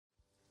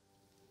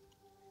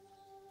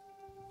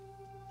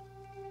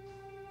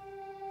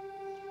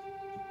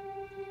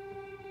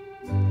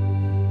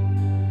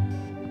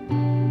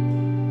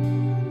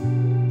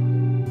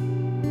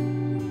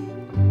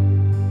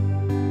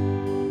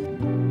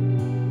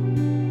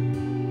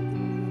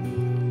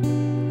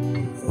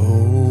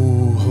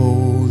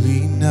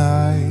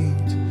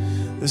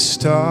the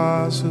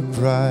stars are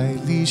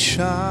brightly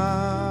shining.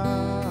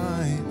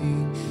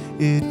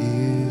 It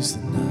is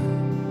the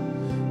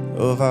night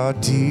of our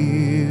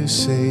dear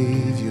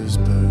Savior's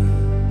birth.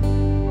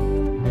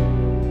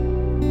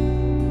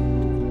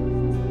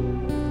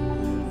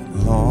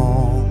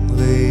 Long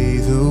lay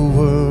the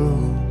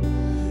world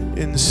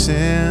in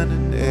sin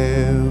and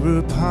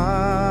error pining,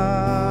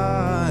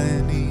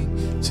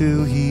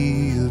 till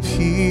he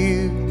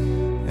appeared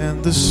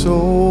and the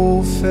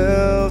soul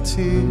felt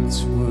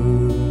its worth.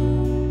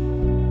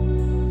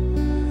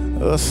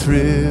 A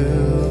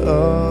thrill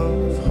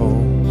of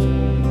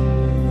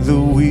hope, the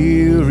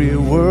weary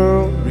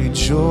world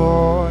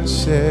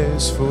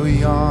rejoices, for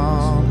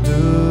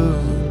yonder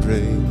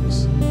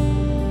breaks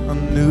a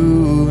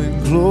new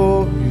and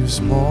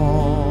glorious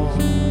morn.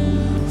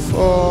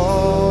 Fall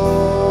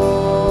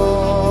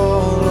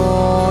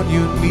on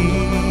your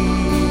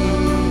knees,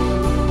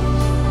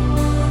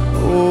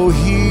 oh,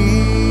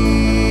 hear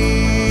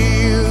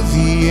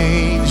the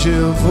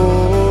angel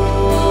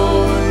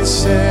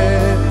voices,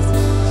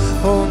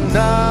 oh,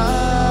 night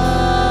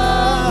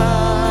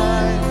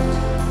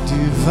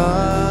divine,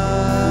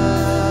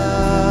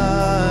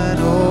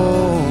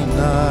 oh,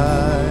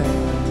 night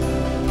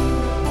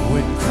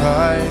when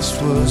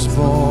Christ was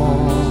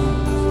born.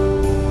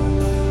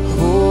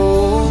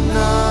 Oh,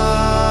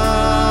 night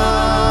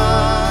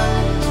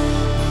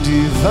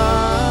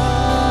divine,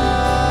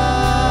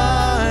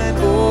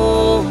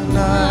 oh,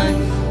 night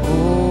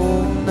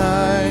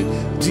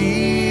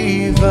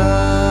divine.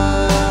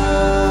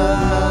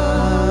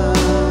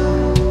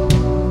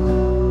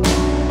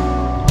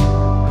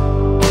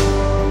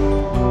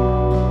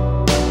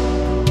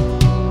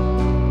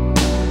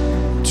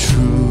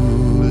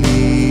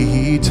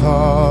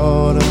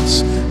 Taught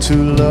us to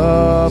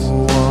love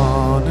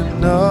one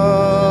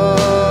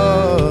another.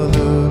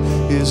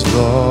 His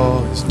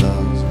law is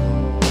love,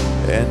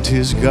 and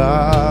his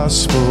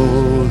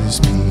gospel is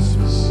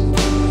peace.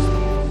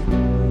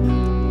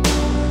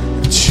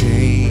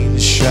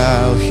 Chains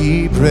shall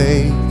he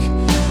break,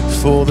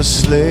 for the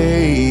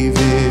slave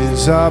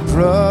is our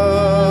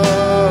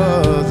brother,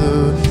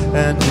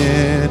 and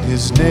in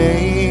his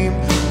name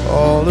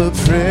all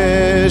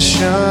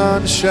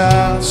oppression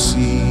shall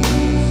cease.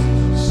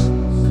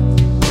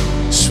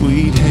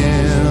 Sweet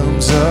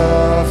hymns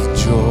of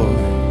joy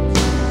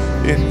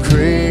in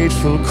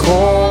grateful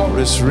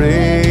chorus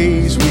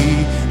raise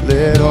we,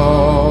 let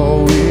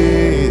all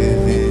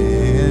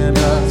within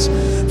us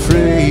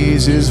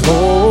praise his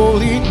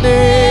holy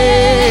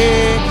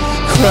name.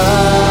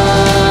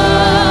 Christ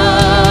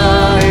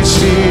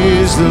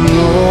is the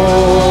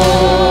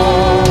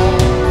Lord,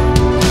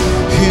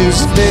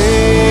 his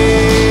name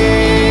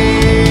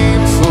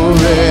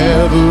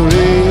forever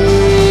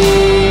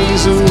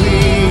is we.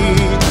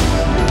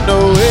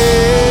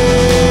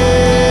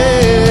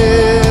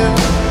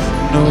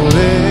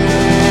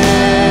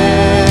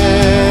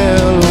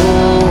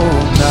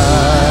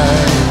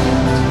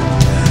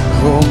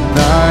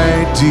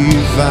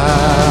 Divine,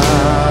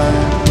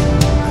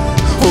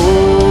 oh,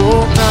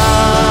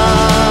 night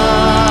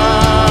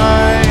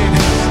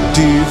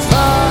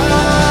divine,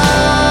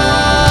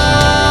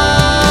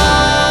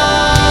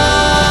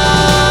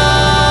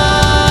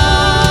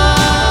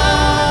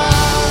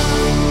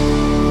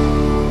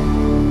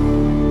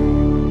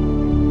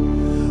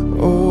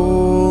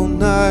 oh,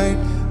 night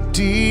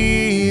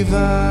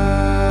divine.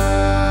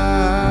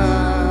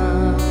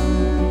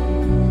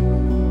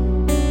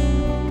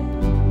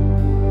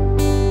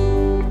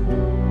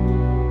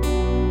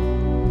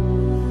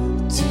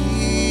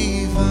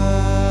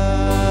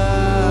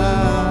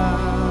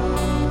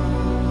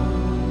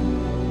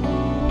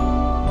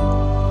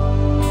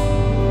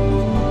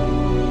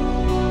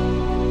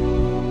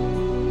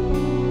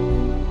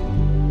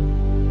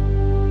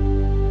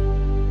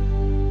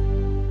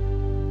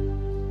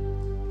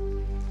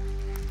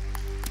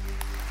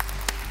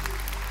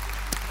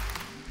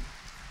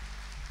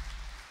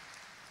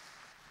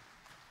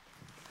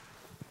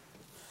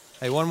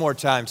 Hey, one more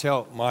time,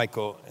 tell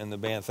Michael and the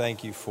band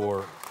thank you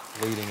for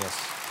leading us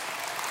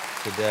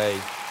today.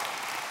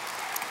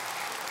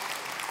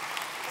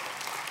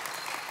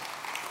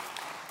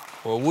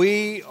 Well,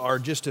 we are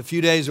just a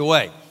few days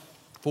away,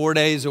 4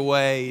 days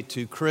away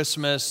to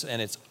Christmas,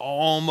 and it's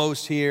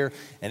almost here,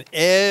 and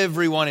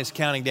everyone is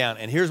counting down.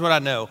 And here's what I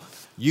know,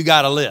 you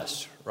got a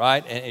list,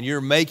 right? And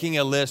you're making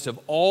a list of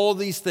all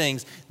these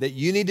things that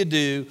you need to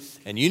do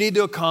and you need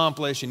to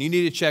accomplish and you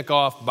need to check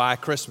off by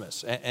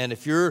Christmas. And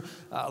if you're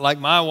like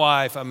my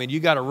wife, I mean, you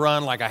got to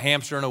run like a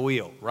hamster on a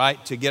wheel,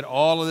 right, to get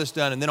all of this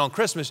done. And then on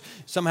Christmas,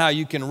 somehow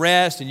you can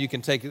rest and you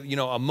can take,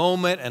 a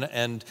moment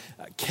and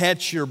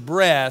catch your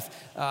breath.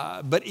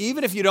 But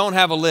even if you don't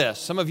have a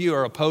list, some of you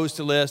are opposed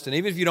to lists, and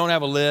even if you don't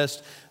have a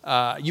list,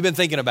 you've been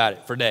thinking about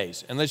it for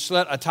days. And let's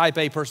let a type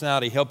A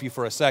personality help you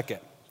for a second.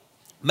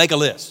 Make a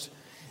list.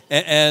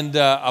 And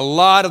a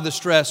lot of the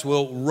stress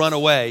will run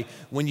away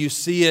when you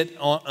see it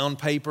on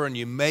paper and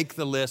you make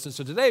the list. And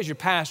so today, as your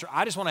pastor,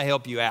 I just want to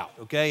help you out,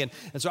 okay? And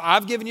so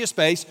I've given you a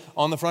space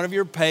on the front of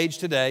your page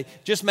today.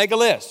 Just make a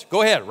list.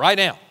 Go ahead, right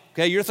now.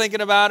 Okay, you're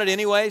thinking about it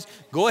anyways.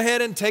 Go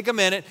ahead and take a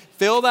minute,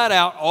 fill that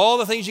out. All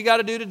the things you got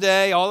to do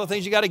today, all the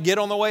things you got to get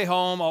on the way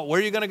home,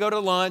 where you're going to go to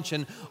lunch,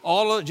 and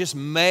all of it. Just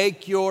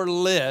make your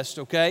list,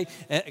 okay?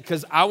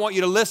 Because I want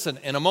you to listen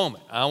in a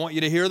moment. I want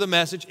you to hear the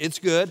message. It's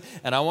good.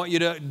 And I want you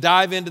to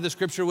dive into the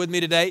scripture with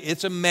me today.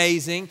 It's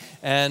amazing.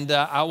 And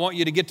I want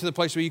you to get to the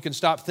place where you can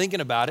stop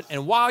thinking about it.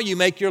 And while you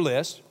make your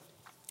list,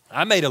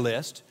 I made a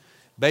list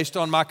based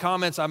on my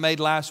comments I made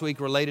last week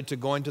related to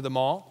going to the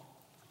mall.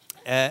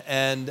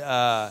 And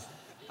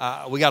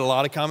we got a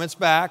lot of comments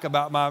back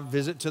about my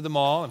visit to the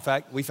mall. In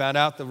fact, we found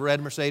out the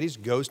red Mercedes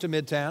goes to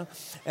Midtown,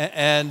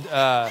 and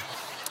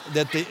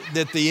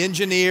that the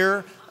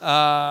engineer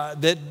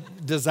that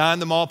designed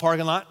the mall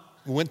parking lot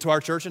went to our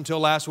church until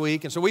last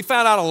week. And so we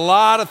found out a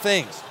lot of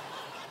things.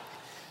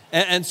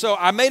 And so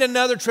I made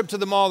another trip to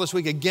the mall this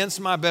week against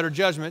my better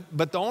judgment.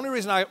 But the only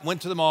reason I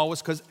went to the mall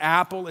was because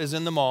Apple is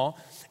in the mall.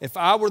 If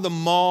I were the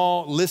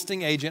mall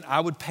listing agent,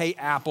 I would pay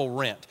Apple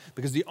rent,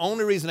 because the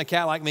only reason a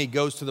cat like me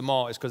goes to the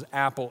mall is because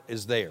Apple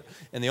is there.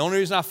 And the only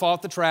reason I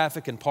fought the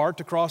traffic and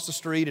parked across the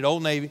street at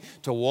Old Navy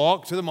to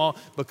walk to the mall,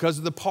 because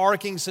of the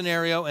parking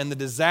scenario and the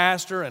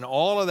disaster and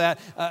all of that.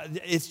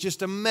 It's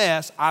just a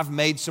mess. I've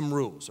made some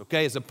rules,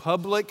 okay? As a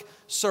public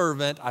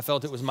servant, I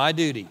felt it was my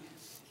duty.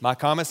 My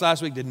comments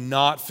last week did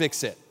not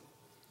fix it.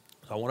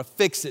 I want to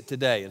fix it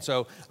today. And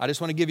so I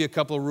just want to give you a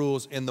couple of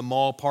rules in the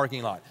mall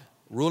parking lot.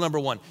 Rule number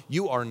one,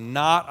 you are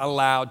not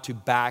allowed to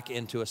back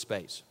into a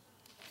space.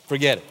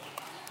 Forget it.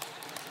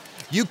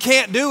 You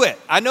can't do it.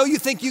 I know you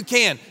think you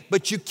can,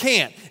 but you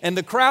can't. And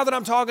the crowd that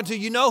I'm talking to,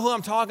 you know who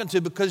I'm talking to,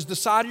 because the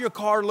side of your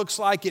car looks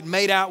like it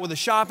made out with a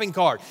shopping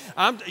cart.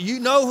 You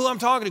know who I'm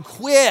talking to.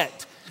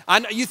 Quit.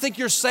 You think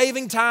you're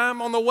saving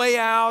time on the way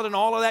out and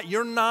all of that.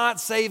 You're not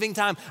saving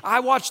time.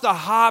 I watched The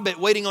Hobbit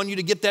waiting on you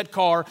to get that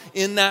car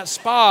in that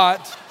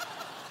spot.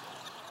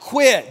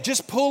 Quit.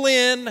 Just pull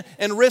in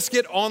and risk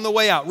it on the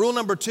way out. Rule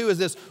number two is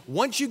this.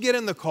 Once you get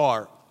in the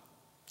car,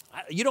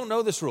 you don't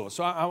know this rule,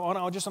 so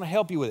I just want to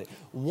help you with it.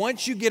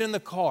 Once you get in the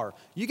car,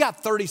 you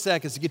got 30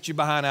 seconds to get you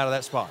behind out of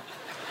that spot.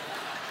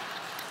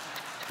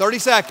 30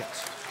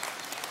 seconds.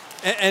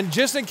 And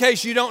just in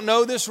case you don't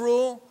know this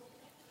rule,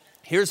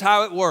 here's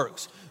how it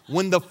works.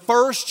 When the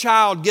first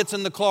child gets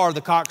in the car,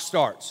 the clock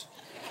starts.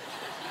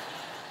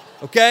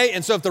 Okay?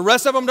 And so if the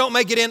rest of them don't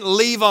make it in,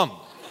 leave them.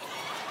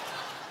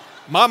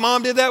 My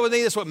mom did that with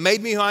me. That's what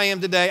made me who I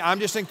am today. I'm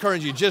just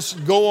encouraging you.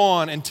 Just go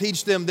on and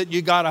teach them that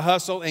you got to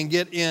hustle and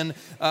get in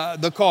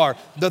the car.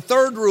 The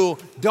third rule,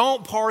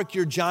 don't park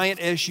your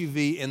giant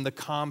SUV in the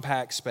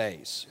compact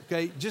space.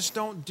 Okay? Just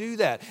don't do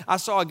that. I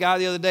saw a guy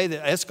the other day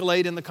that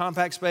Escalade in the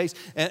compact space,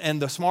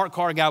 and the smart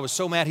car guy was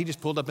so mad he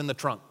just pulled up in the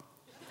trunk.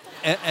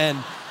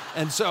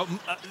 And so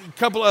a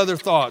couple other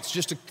thoughts,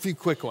 just a few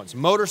quick ones.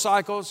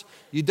 Motorcycles,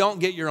 you don't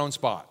get your own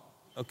spot.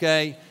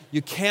 Okay?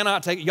 You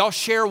cannot take it. Y'all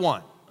share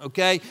one.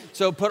 Okay,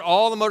 so put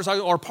all the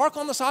motorcycles, or park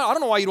on the side. I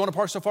don't know why you'd want to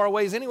park so far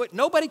away anyway.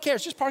 Nobody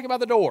cares. Just park it by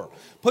the door.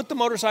 Put the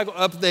motorcycle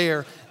up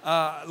there.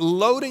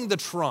 Loading the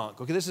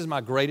trunk. Okay, this is my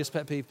greatest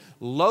pet peeve.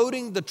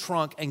 Loading the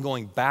trunk and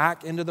going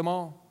back into the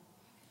mall?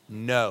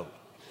 No.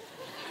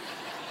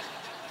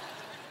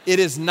 It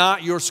is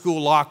not your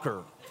school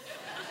locker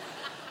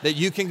that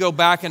you can go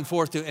back and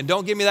forth to. And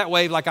don't give me that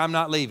wave like I'm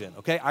not leaving.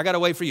 Okay, I got to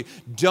wait for you.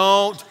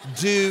 Don't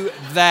do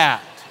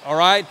that. All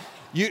right.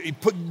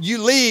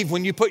 You leave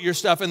when you put your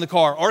stuff in the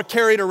car or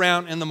carry it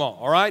around in the mall,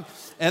 all right?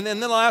 And then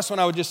the last one,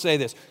 I would just say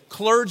this.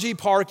 Clergy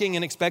parking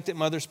in expectant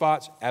mother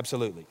spots,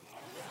 absolutely.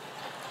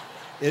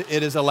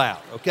 It is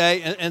allowed,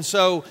 okay? And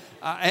so,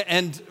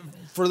 and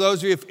for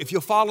those of you, if you'll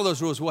follow those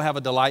rules, we'll have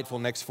a delightful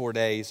next 4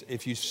 days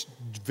if you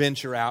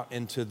venture out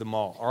into the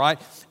mall, all right?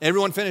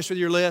 Everyone finished with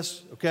your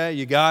list, okay?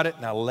 You got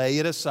it. Now lay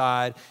it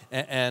aside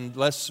and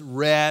let's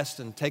rest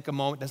and take a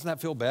moment. Doesn't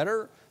that feel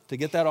better? To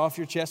get that off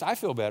your chest? I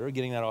feel better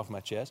getting that off my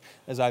chest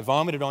as I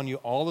vomited on you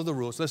all of the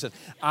rules. Listen,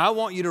 I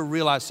want you to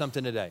realize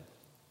something today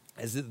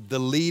as the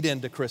lead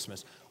into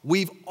Christmas.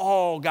 We've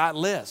all got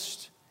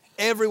lists,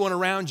 everyone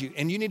around you,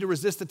 and you need to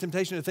resist the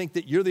temptation to think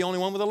that you're the only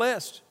one with a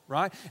list,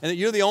 right? And that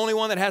you're the only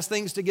one that has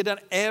things to get done.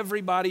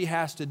 Everybody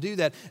has to do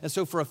that. And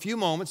so for a few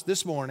moments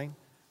this morning,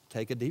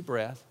 take a deep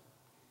breath,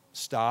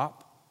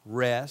 stop,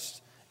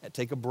 rest,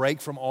 take a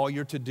break from all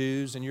your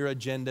to-dos and your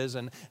agendas,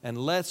 and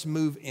let's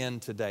move in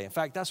today. In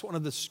fact, that's one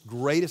of the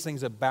greatest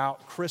things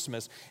about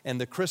Christmas and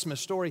the Christmas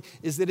story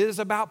is that it is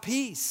about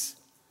peace.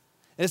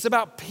 It's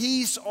about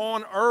peace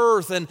on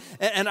earth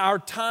and our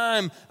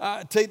time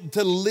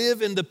to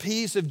live in the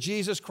peace of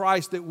Jesus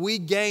Christ that we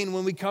gain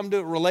when we come to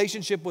a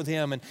relationship with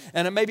Him.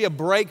 And it may be a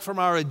break from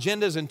our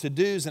agendas and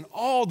to-dos and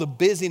all the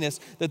busyness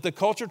that the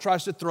culture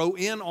tries to throw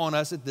in on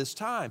us at this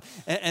time.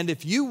 And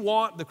if you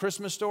want the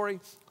Christmas story,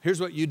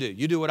 here's what you do.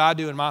 You do what I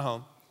do in my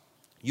home.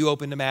 You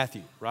open to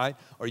Matthew, right?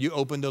 Or you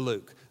open to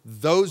Luke.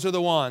 Those are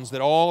the ones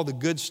that all the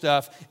good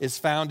stuff is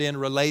found in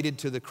related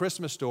to the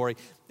Christmas story.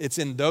 It's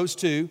in those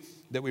two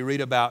that we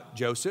read about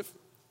Joseph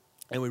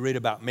And we read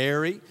about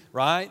Mary,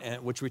 right,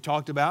 and which we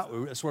talked about.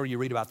 That's where you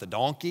read about the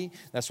donkey.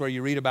 That's where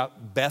you read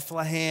about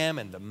Bethlehem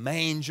and the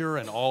manger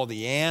and all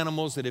the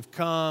animals that have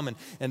come.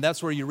 And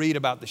that's where you read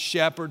about the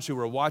shepherds who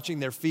were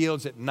watching their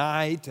fields at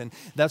night. And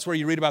that's where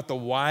you read about the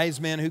wise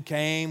men who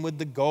came with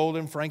the gold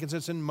and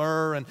frankincense and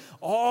myrrh and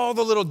all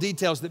the little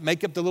details that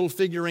make up the little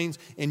figurines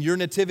in your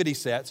nativity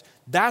sets.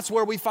 That's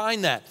where we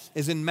find that,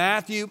 is in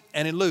Matthew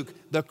and in Luke,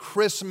 the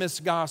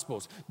Christmas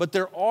Gospels. But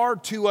there are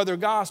 2 other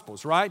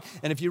Gospels, right?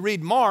 And if you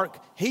read Mark,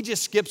 he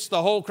just skips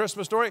the whole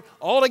Christmas story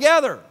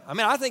altogether. I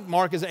mean, I think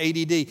Mark is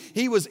ADD.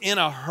 He was in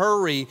a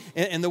hurry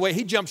in the way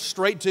he jumped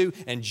straight to,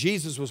 and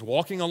Jesus was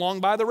walking along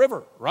by the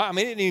river, right? I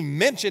mean, he didn't even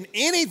mention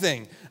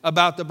anything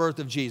about the birth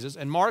of Jesus.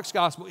 And Mark's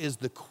Gospel is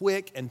the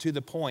quick and to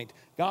the point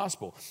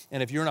Gospel.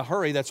 And if you're in a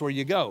hurry, that's where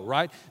you go,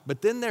 right?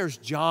 But then there's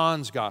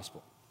John's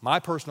Gospel, my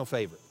personal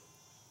favorite.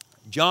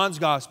 John's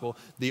Gospel,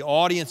 the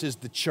audience is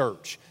the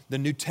church, the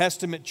New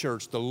Testament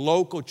church, the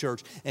local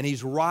church, and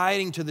he's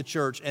writing to the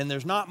church, and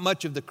there's not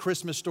much of the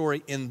Christmas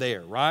story in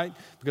there, right?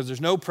 Because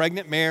there's no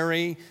pregnant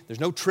Mary,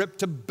 there's no trip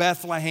to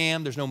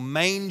Bethlehem, there's no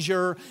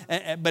manger,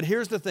 but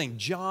here's the thing,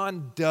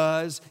 John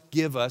does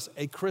give us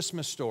a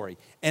Christmas story,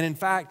 and in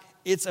fact,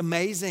 it's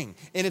amazing,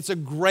 and it's a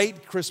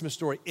great Christmas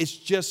story. It's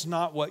just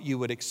not what you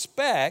would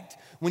expect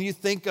when you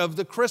think of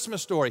the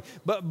Christmas story.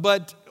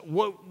 But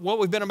what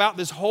we've been about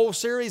this whole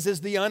series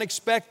is the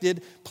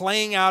unexpected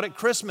playing out at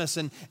Christmas.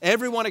 And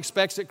everyone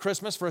expects at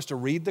Christmas for us to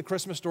read the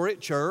Christmas story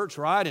at church,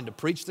 right? And to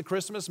preach the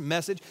Christmas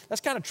message.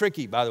 That's kind of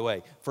tricky, by the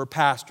way, for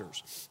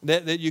pastors.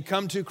 That you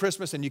come to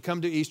Christmas and you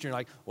come to Easter and you're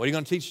like, what are you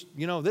going to teach,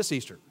 this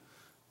Easter?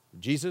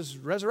 Jesus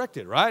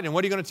resurrected, right? And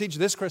what are you going to teach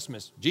this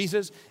Christmas?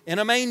 Jesus in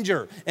a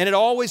manger. And it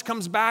always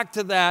comes back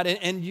to that.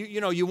 And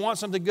you want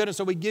something good, and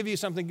so we give you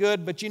something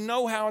good, but you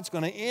know how it's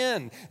going to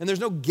end. And there's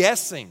no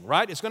guessing,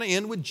 right? It's going to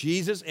end with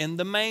Jesus in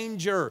the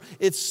manger.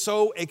 It's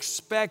so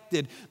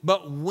expected.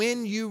 But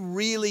when you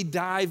really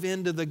dive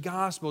into the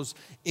Gospels,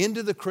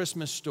 into the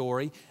Christmas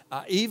story,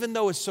 even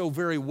though it's so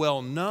very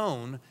well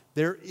known,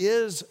 there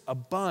is a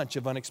bunch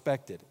of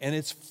unexpected. And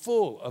it's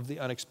full of the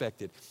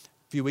unexpected.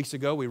 A few weeks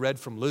ago, we read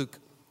from Luke.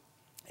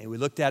 And we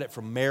looked at it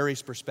from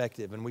Mary's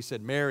perspective, and we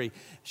said Mary,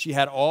 she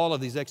had all of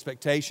these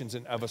expectations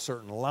of a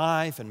certain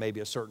life and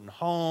maybe a certain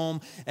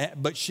home,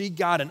 but she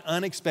got an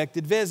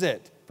unexpected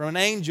visit from an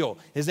angel.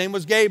 His name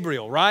was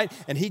Gabriel, right?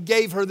 And he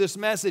gave her this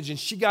message, and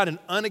she got an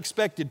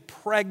unexpected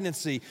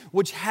pregnancy,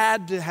 which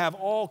had to have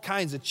all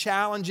kinds of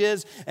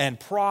challenges and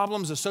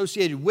problems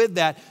associated with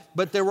that,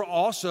 but there were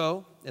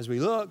also, as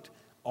we looked,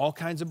 all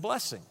kinds of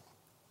blessings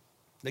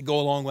that go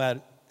along with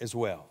that as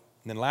well.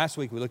 And then last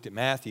week we looked at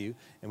Matthew,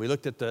 and we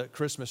looked at the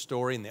Christmas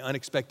story and the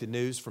unexpected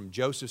news from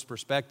Joseph's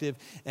perspective.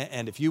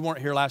 And if you weren't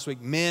here last week,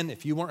 men,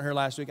 if you weren't here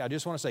last week, I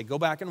just want to say, go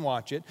back and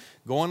watch it.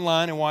 Go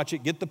online and watch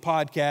it. Get the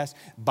podcast.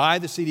 Buy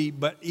the CD.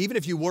 But even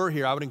if you were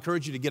here, I would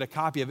encourage you to get a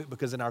copy of it,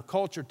 because in our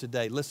culture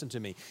today, listen to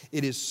me,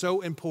 it is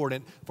so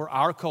important for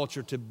our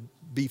culture to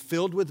be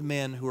filled with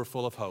men who are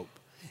full of hope.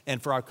 And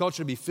for our culture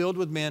to be filled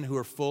with men who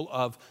are full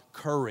of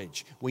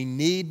courage. We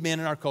need men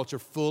in our culture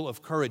full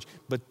of courage.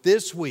 But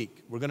this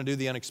week, we're going to do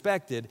the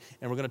unexpected,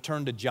 and we're going to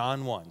turn to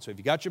John 1. So if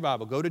you got your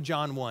Bible, go to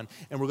John 1,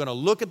 and we're going to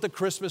look at the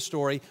Christmas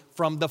story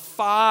from the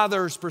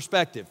Father's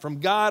perspective, from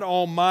God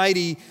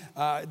Almighty,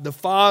 the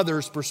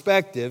Father's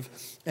perspective.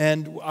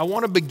 And I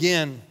want to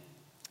begin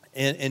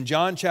in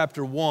John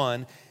chapter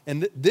 1.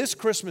 And this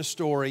Christmas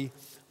story,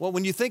 well,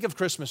 when you think of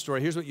Christmas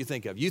story, here's what you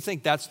think of. You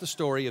think that's the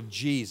story of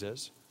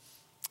Jesus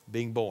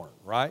being born,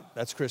 right?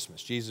 That's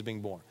Christmas, Jesus being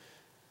born.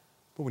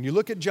 But when you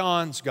look at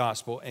John's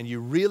gospel and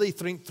you really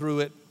think through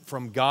it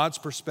from God's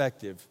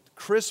perspective,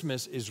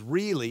 Christmas is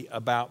really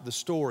about the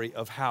story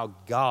of how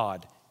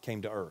God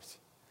came to earth,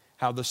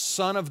 how the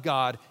Son of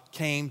God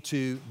came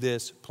to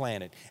this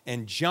planet.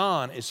 And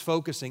John is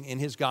focusing in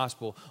his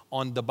gospel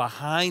on the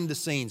behind the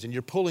scenes, and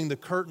you're pulling the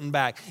curtain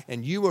back,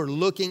 and you are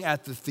looking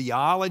at the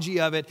theology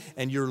of it,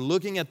 and you're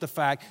looking at the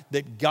fact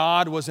that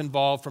God was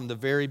involved from the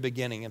very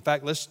beginning. In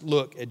fact, let's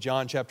look at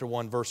John chapter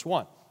 1, verse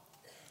 1.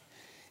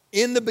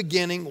 In the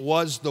beginning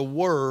was the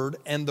Word,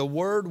 and the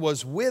Word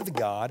was with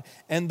God,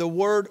 and the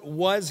Word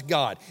was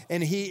God.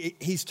 And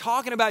he's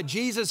talking about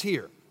Jesus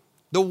here.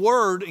 The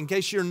Word, in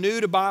case you're new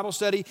to Bible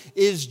study,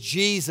 is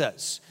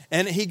Jesus.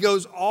 And he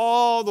goes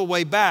all the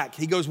way back.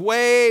 He goes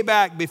way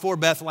back before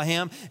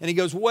Bethlehem, and he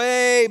goes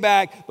way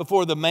back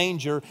before the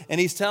manger. And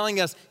he's telling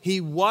us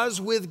he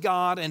was with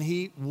God and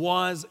he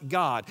was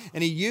God.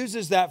 And he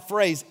uses that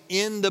phrase,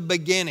 in the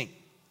beginning.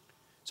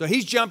 So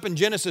he's jumping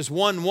Genesis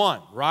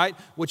 1:1, right?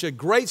 Which a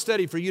great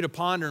study for you to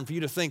ponder and for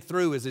you to think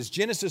through is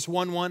Genesis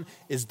 1:1,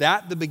 is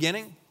that the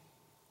beginning?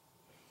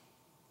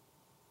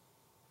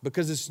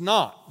 Because it's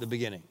not the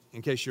beginning,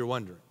 in case you're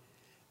wondering.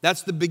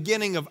 That's the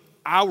beginning of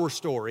our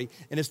story,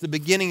 and it's the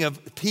beginning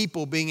of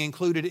people being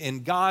included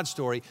in God's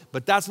story,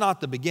 but that's not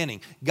the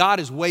beginning. God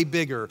is way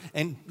bigger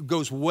and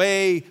goes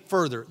way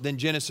further than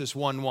Genesis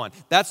 1:1.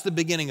 That's the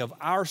beginning of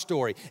our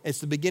story. It's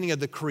the beginning of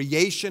the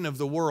creation of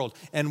the world.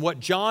 And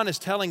what John is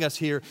telling us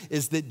here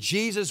is that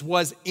Jesus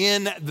was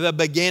in the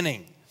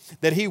beginning.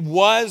 that he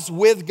was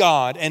with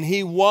God and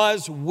he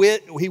was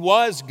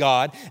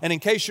God. And in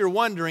case you're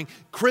wondering,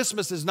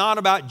 Christmas is not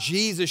about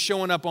Jesus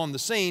showing up on the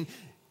scene.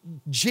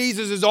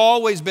 Jesus has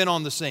always been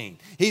on the scene.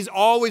 He's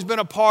always been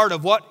a part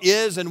of what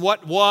is and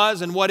what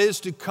was and what is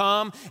to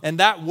come. And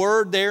that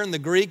word there in the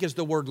Greek is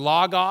the word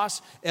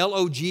logos,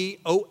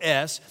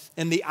 Logos.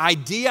 And the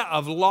idea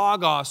of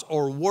logos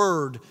or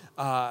word,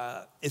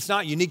 it's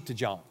not unique to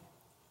John.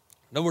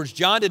 In other words,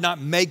 John did not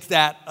make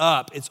that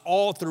up. It's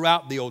all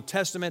throughout the Old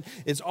Testament.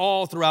 It's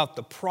all throughout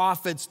the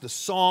prophets. The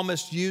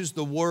psalmists used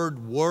the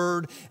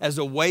word as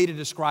a way to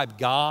describe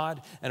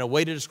God and a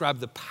way to describe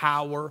the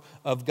power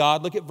of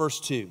God. Look at verse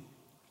 2.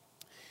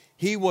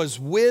 He was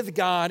with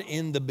God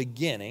in the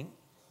beginning,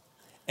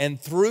 and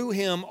through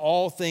him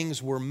all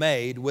things were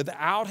made.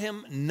 Without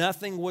him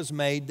nothing was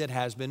made that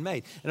has been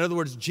made. In other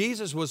words,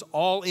 Jesus was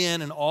all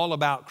in and all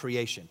about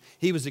creation.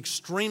 He was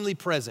extremely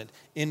present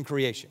in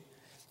creation.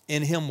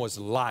 In him was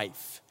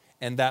life,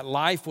 and that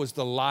life was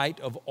the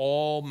light of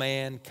all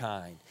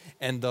mankind.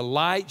 And the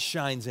light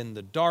shines in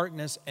the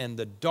darkness, and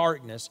the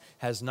darkness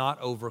has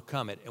not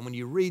overcome it. And when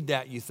you read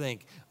that, you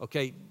think,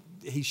 okay,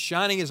 he's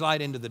shining his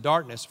light into the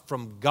darkness.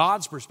 From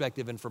God's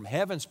perspective and from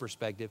heaven's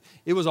perspective,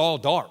 it was all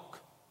dark.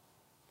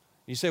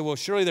 You say, well,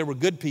 surely there were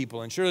good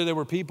people, and surely there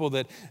were people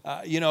that,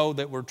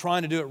 that were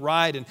trying to do it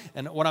right.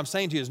 And what I'm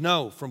saying to you is,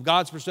 no, from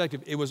God's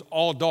perspective, it was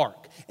all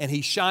dark. And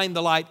he shined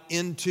the light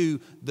into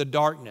the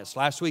darkness.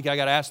 Last week, I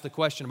got asked the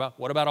question about,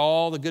 what about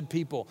all the good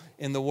people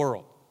in the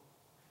world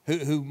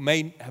who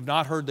may have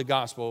not heard the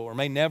gospel or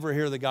may never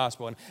hear the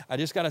gospel? And I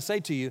just got to say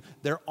to you,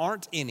 there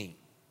aren't any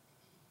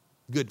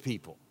good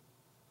people.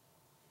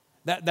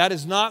 That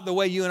is not the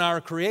way you and I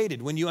are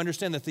created. When you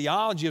understand the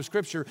theology of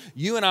Scripture,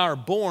 you and I are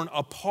born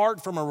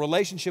apart from a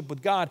relationship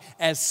with God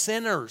as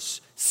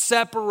sinners,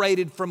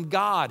 separated from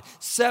God,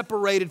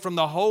 separated from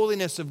the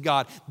holiness of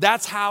God.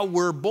 That's how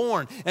we're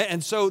born.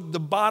 And so the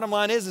bottom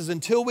line is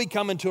until we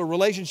come into a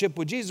relationship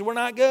with Jesus, we're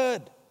not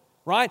good.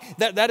 Right?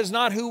 That is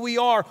not who we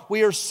are.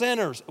 We are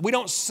sinners. We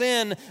don't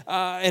sin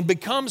and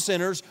become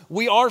sinners.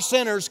 We are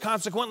sinners.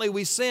 Consequently,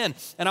 we sin.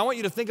 And I want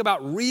you to think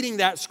about reading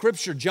that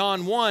scripture,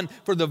 John 1,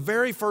 for the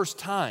very first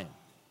time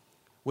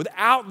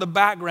without the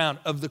background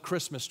of the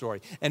Christmas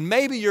story. And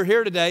maybe you're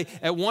here today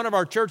at one of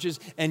our churches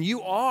and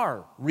you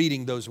are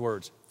reading those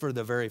words for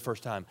the very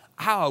first time.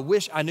 How I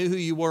wish I knew who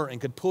you were and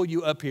could pull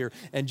you up here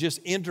and just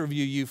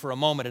interview you for a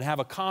moment and have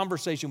a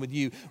conversation with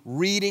you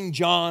reading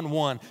John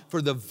 1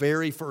 for the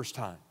very first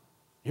time.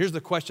 Here's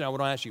the question I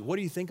want to ask you. What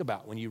do you think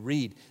about when you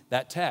read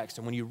that text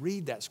and when you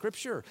read that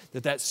scripture?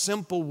 That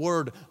simple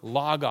word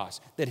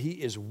logos, that he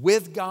is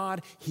with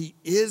God, he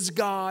is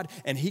God,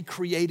 and he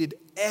created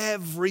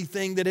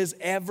everything that has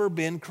ever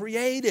been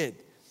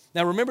created.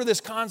 Now remember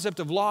this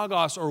concept of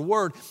logos or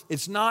word,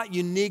 it's not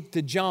unique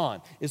to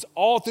John. It's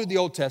all through the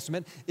Old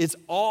Testament. It's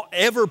all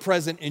ever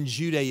present in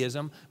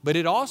Judaism, but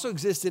it also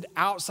existed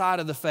outside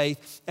of the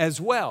faith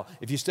as well.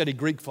 If you study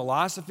Greek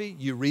philosophy,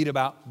 you read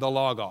about the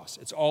logos.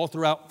 It's all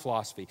throughout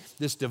philosophy.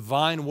 This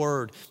divine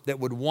word that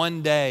would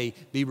one day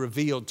be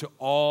revealed to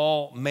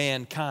all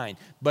mankind.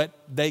 But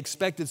they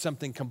expected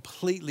something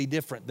completely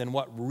different than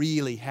what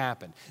really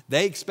happened.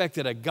 They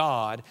expected a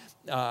God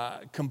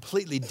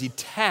completely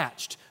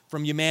detached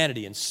from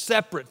humanity and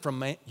separate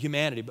from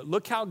humanity. But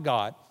look how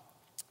God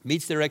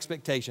meets their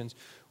expectations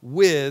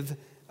with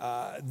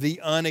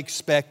the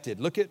unexpected.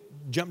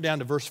 Jump down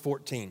to verse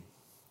 14.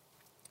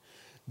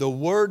 The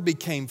Word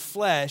became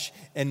flesh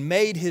and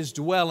made his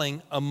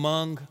dwelling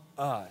among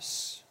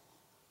us.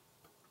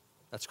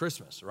 That's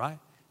Christmas, right?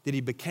 That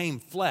he became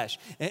flesh.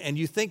 And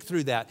you think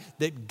through that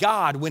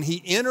God, when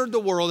he entered the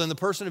world in the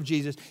person of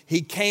Jesus,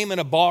 he came in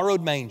a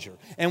borrowed manger.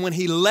 And when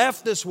he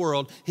left this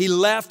world, he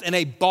left in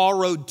a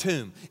borrowed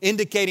tomb,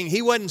 indicating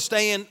he wasn't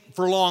staying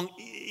for long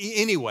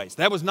anyways.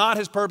 That was not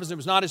his purpose. It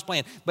was not his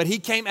plan. But he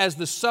came as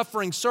the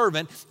suffering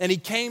servant, and he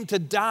came to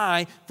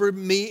die for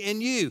me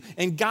and you.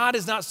 And God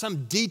is not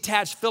some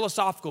detached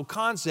philosophical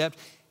concept.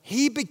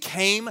 He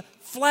became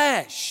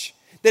flesh.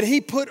 That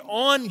he put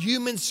on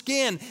human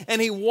skin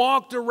and he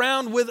walked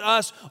around with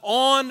us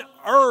on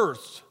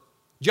earth.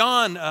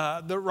 John,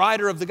 the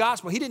writer of the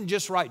gospel, he didn't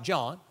just write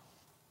John.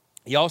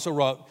 He also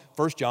wrote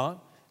 1 John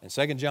and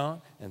 2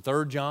 John and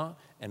 3 John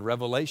and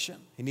Revelation.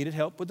 He needed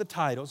help with the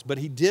titles, but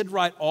he did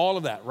write all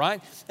of that,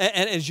 right?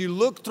 And as you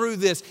look through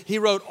this, he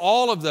wrote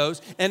all of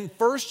those. And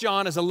 1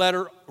 John is a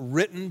letter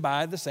written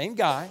by the same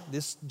guy,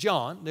 this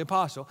John, the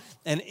apostle.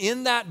 And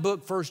in that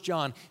book, 1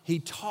 John, he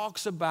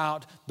talks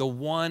about the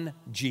one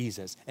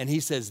Jesus. And he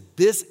says,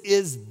 this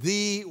is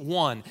the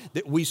one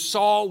that we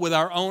saw with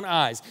our own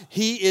eyes.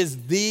 He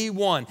is the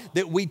one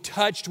that we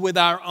touched with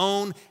our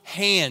own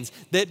hands.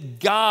 That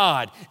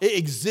God,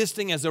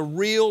 existing as a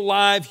real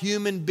live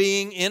human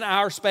being in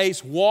our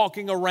space,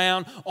 walking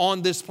around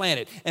on this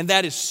planet. And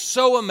that is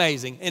so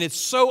amazing and it's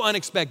so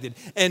unexpected.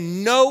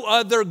 And no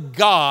other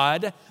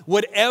God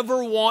would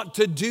ever want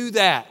to do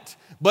that.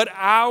 But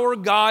our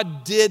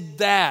God did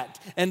that.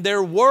 And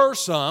there were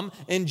some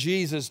in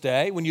Jesus'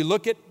 day, when you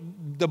look at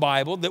the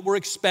Bible, that were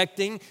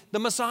expecting the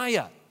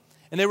Messiah.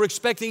 And they were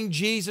expecting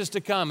Jesus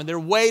to come, and they're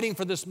waiting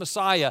for this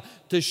Messiah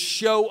to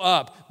show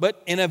up,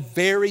 but in a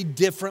very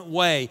different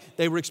way.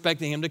 They were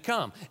expecting him to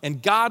come.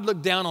 And God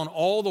looked down on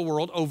all the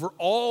world, over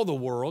all the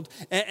world,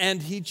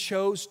 and he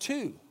chose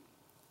two,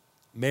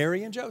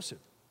 Mary and Joseph,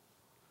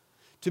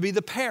 to be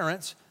the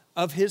parents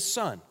of his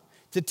son,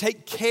 to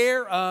take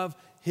care of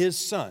his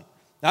son.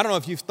 Now, I don't know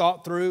if you've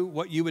thought through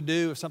what you would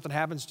do if something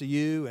happens to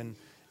you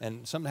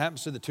and something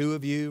happens to the two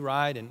of you,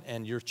 right?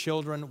 And your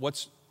children,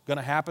 what's going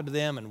to happen to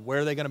them and where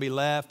are they going to be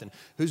left and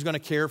who's going to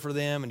care for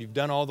them, and you've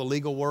done all the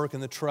legal work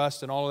and the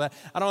trust and all of that.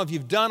 I don't know if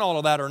you've done all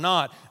of that or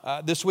not.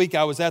 This week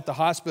I was at the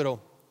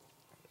hospital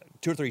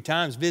 2 or 3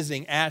 times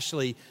visiting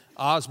Ashley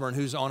Osborne,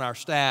 who's on our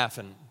staff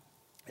and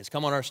has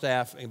come on our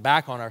staff,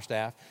 back on our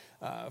staff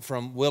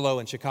from Willow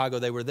in Chicago.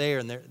 They were there,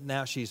 and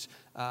now she's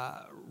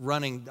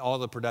running all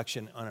the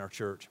production on our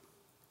church.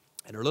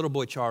 And her little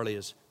boy Charlie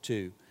is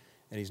 2,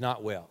 and he's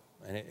not well.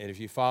 And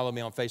if you follow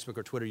me on Facebook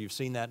or Twitter, you've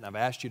seen that, and I've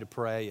asked you to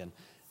pray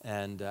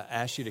and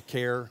asked you to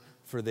care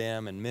for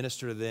them and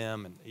minister to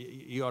them. And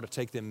you ought to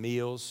take them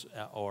meals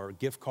or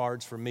gift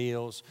cards for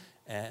meals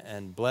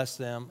and bless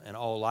them. In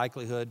all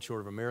likelihood, short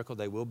of a miracle,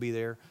 they will be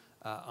there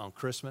on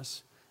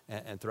Christmas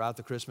and throughout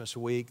the Christmas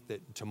week.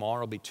 That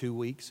tomorrow will be 2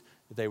 weeks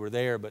that they were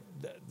there. But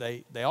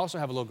they also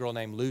have a little girl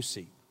named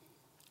Lucy.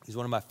 She's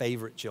one of my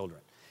favorite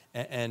children.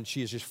 And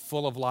she is just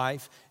full of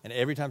life. And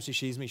every time she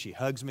sees me, she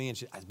hugs me.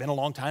 And it's been a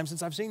long time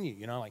since I've seen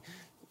you, like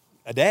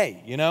a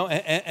day,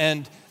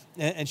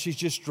 And she's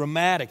just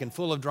dramatic and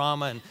full of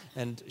drama.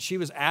 And she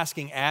was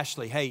asking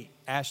Ashley, hey,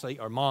 Ashley,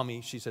 or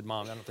Mommy, she said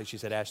Mom. I don't think she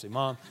said Ashley.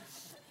 Mom,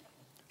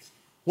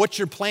 what's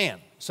your plan?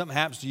 Something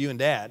happens to you and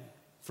Dad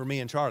for me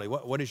and Charlie.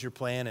 What is your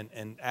plan?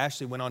 And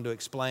Ashley went on to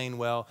explain,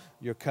 well,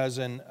 your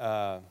cousin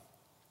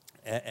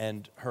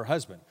and her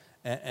husband.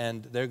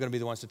 And they're going to be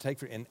the ones to take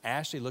for you. And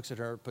Ashley looks at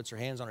her, puts her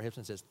hands on her hips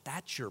and says,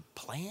 that's your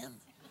plan?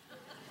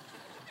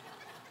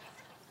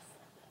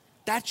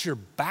 That's your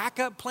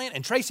backup plan?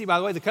 And Tracy, by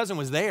the way, the cousin,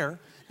 was there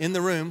in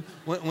the room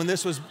when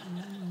this was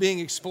being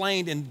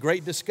explained in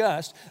great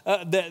disgust.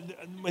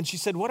 And she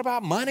said, what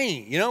about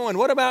money? And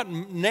what about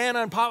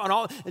Nana and Papa and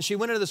all? And she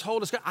went into this whole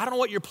discussion. I don't know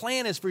what your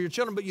plan is for your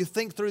children, but you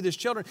think through this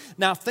children.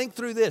 Now think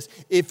through this.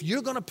 If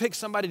you're going to pick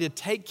somebody to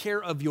take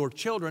care of your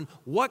children,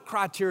 what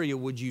criteria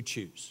would you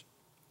choose?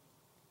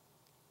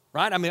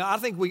 Right? I mean, I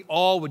think we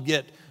all would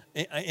get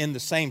in the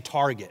same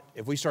target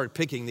if we started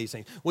picking these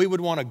things. We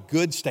would want a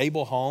good,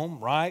 stable home,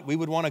 right? We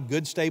would want a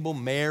good, stable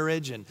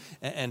marriage,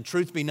 and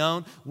truth be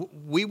known,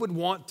 we would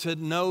want to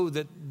know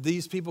that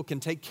these people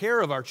can take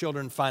care of our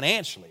children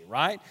financially,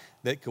 right?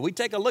 That can we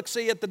take a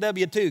look-see at the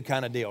W-2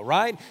 kind of deal,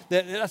 right?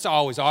 That's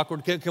always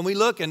awkward. Can we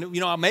look and,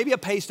 maybe a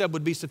pay stub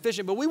would be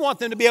sufficient, but we want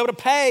them to be able to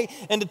pay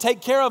and to take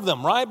care of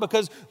them, right?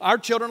 Because our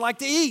children like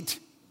to eat.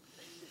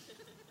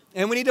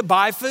 And we need to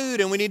buy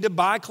food, and we need to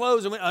buy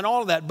clothes, and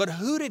all of that. But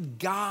who did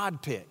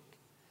God pick?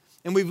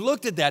 And we've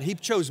looked at that. He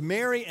chose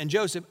Mary and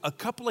Joseph, a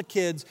couple of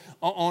kids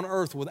on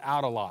earth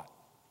without a lot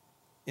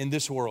in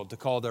this world to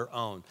call their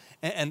own.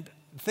 And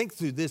think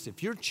through this.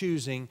 If you're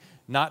choosing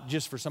not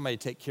just for somebody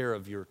to take care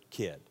of your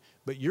kid,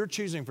 but you're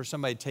choosing for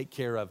somebody to take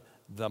care of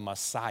the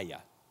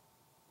Messiah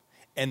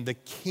and the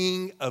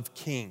King of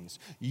Kings,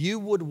 you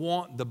would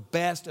want the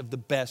best of the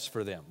best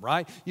for them,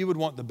 right? You would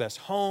want the best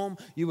home.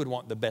 You would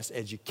want the best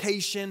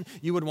education.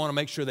 You would want to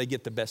make sure they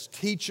get the best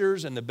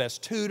teachers and the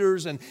best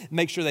tutors and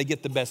make sure they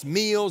get the best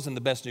meals and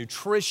the best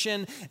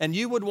nutrition. And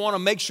you would want to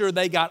make sure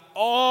they got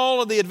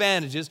all of the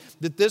advantages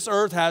that this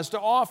earth has to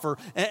offer.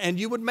 And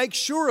you would make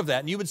sure of that.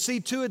 And you would see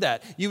to it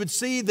that. You would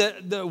see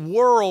that the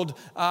world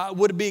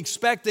would be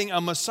expecting a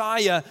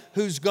Messiah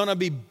who's going to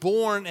be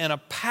born in a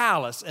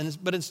palace.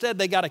 But instead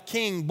they got a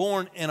king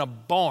born in a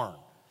barn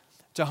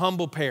to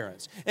humble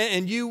parents.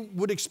 And you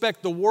would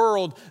expect the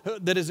world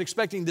that is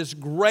expecting this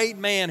great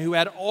man who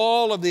had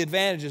all of the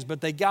advantages, but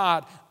they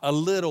got a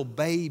little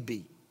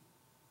baby.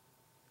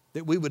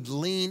 That we would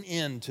lean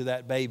into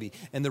that baby.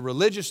 And the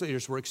religious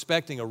leaders were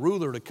expecting a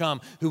ruler to come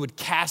who would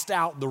cast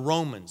out the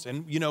Romans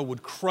and,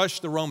 would crush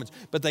the Romans.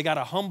 But they got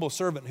a humble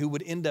servant who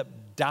would end up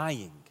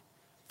dying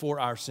for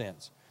our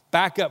sins.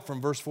 Back up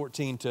from verse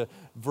 14 to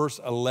verse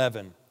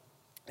 11.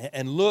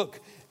 And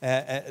look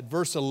at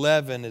verse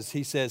 11 as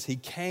he says, he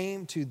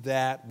came to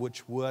that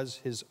which was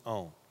his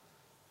own,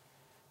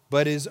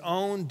 but his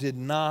own did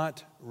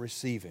not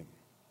receive him.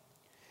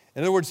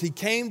 In other words, he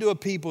came to a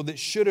people that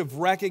should have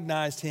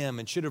recognized him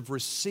and should have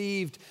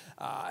received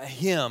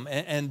him.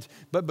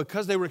 But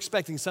because they were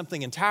expecting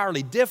something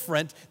entirely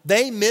different,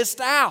 they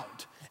missed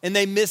out. And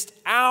they missed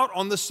out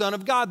on the Son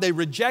of God. They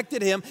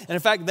rejected him. And in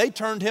fact, they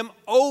turned him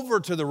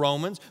over to the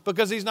Romans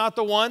because he's not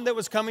the one that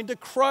was coming to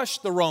crush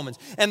the Romans.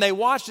 And they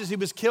watched as he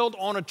was killed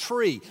on a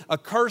tree, a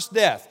cursed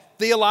death.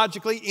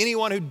 Theologically,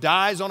 anyone who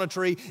dies on a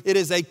tree, it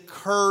is a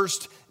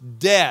cursed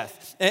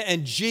death.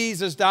 And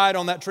Jesus died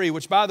on that tree,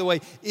 which, by the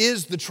way,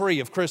 is the tree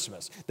of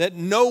Christmas. That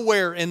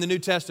nowhere in the New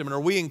Testament are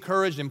we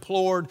encouraged,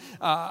 implored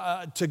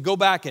to go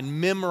back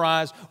and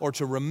memorize or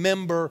to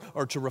remember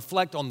or to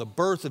reflect on the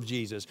birth of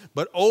Jesus.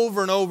 But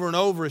over and over and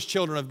over as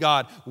children of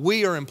God,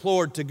 we are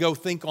implored to go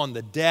think on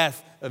the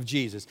death, of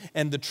Jesus.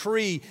 And the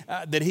tree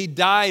that he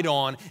died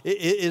on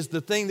is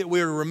the thing that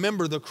we're to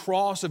remember, the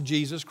cross of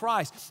Jesus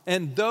Christ.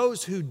 And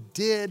those who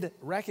did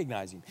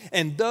recognize him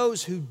and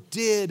those who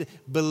did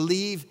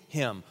believe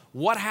him,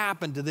 what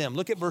happened to them?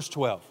 Look at verse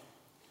 12.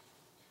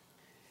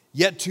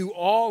 Yet to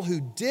all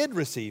who did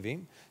receive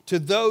him, to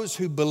those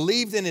who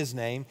believed in his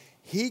name,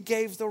 he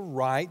gave the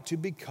right to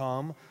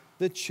become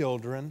the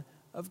children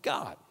of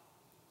God.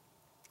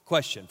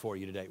 Question for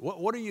you today.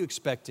 What are you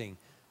expecting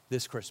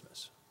this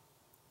Christmas?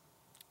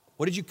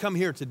 What did you come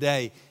here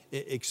today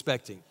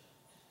expecting?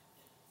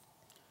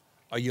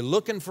 Are you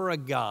looking for a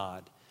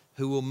God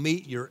who will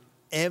meet your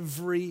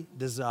every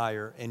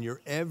desire and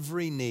your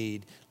every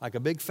need like a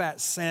big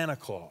fat Santa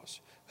Claus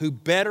who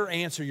better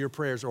answer your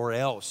prayers or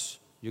else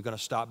you're going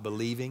to stop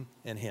believing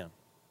in him?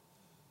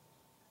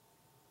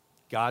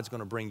 God's going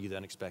to bring you the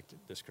unexpected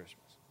this Christmas.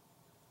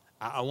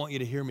 I want you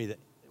to hear me that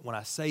when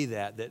I say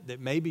that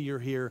maybe you're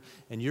here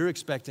and you're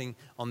expecting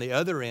on the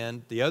other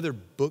end, the other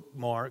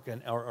bookmark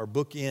or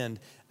bookend,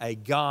 a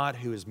God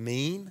who is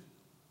mean,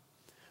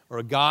 or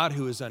a God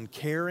who is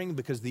uncaring,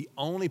 because the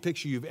only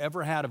picture you've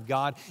ever had of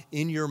God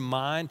in your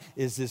mind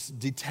is this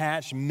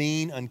detached,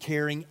 mean,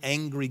 uncaring,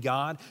 angry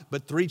God.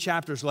 But 3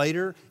 chapters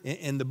later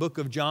in the book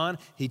of John,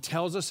 he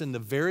tells us in the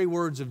very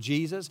words of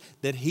Jesus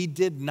that he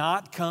did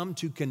not come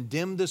to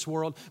condemn this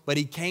world, but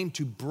he came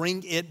to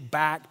bring it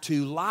back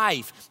to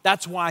life.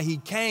 That's why he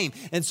came.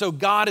 And so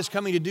God is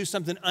coming to do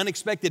something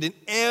unexpected in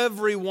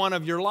every one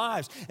of your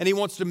lives. And he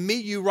wants to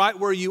meet you right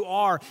where you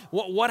are.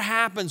 What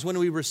happens when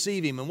we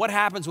receive him? And what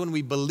happens when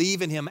we believe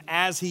in him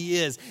as he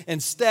is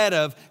instead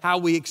of how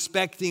we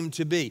expect him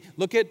to be?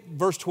 Look at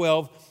verse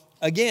 12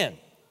 again.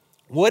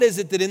 What is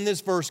it that in this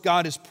verse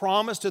God has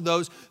promised to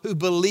those who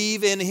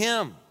believe in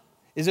him?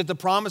 Is it the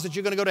promise that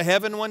you're going to go to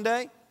heaven one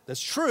day? That's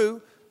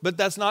true, but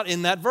that's not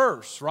in that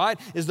verse, right?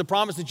 Is the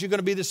promise that you're going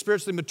to be this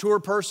spiritually mature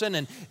person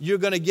and you're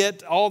going to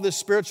get all this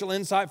spiritual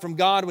insight from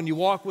God when you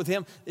walk with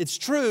him? It's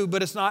true,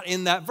 but it's not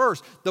in that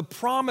verse. The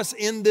promise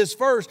in this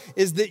verse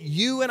is that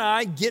you and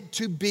I get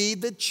to be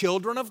the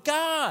children of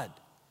God.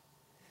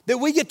 That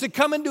we get to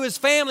come into his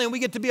family and we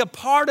get to be a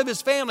part of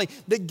his family.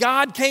 That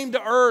God came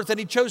to earth and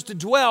he chose to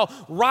dwell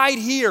right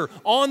here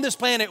on this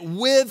planet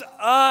with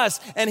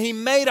us. And he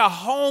made a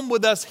home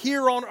with us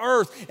here on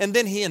earth. And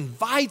then he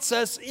invites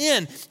us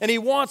in. And he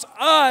wants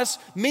us,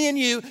 me and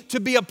you, to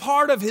be a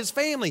part of his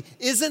family.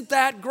 Isn't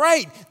that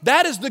great?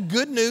 That is the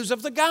good news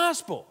of the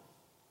gospel.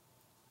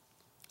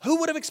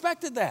 Who would have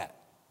expected that?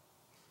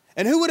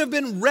 And who would have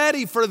been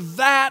ready for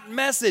that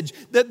message?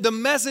 That the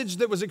message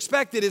that was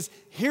expected is,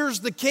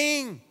 here's the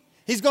king.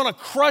 He's going to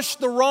crush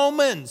the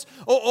Romans.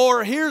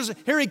 Or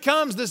here he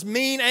comes, this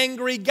mean,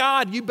 angry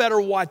God. You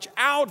better watch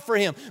out for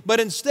him.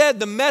 But instead,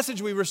 the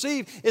message we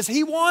receive is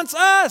he wants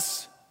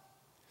us.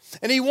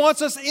 And he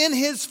wants us in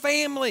his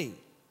family.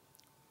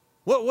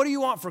 What do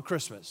you want for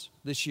Christmas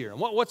this year? And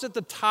what's at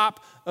the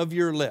top of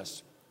your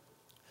list?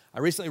 I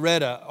recently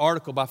read an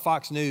article by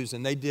Fox News,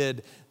 and they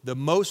did the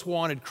most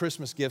wanted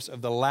Christmas gifts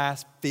of the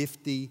last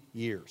 50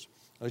 years.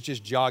 Let's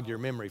just jog your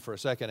memory for a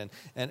second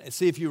and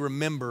see if you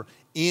remember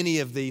any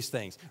of these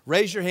things.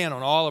 Raise your hand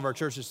on all of our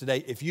churches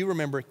today if you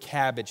remember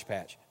Cabbage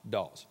Patch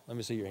dolls. Let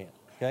me see your hand,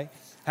 okay?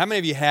 How many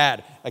of you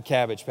had a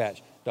Cabbage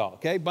Patch doll?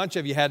 Okay, a bunch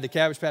of you had the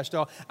Cabbage Patch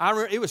doll. I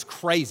remember it was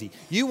crazy.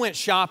 You went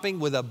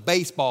shopping with a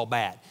baseball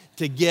bat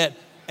to get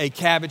a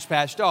Cabbage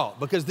Patch doll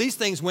because these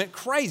things went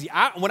crazy.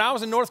 When I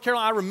was in North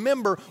Carolina, I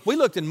remember we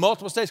looked in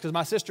multiple states because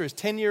my sister is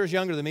 10 years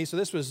younger than me, so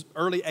this was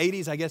early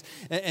 80s, I guess,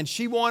 and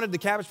she wanted the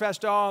Cabbage Patch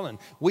doll, and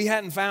we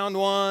hadn't found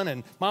one,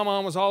 and my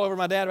mom was all over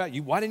my dad about,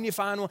 why didn't you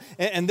find one?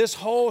 And this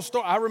whole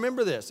story, I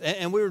remember this,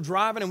 and we were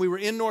driving, and we were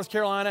in North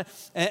Carolina,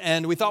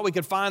 and we thought we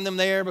could find them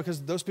there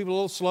because those people are a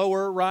little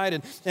slower, right?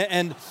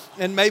 And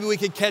maybe we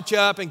could catch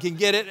up and can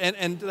get it,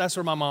 and that's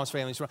where my mom's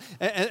family's from.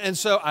 And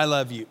so I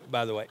love you,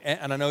 by the way,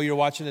 and I know you're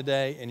watching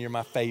today, and you're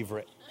my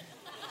favorite.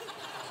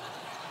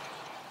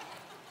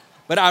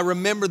 But I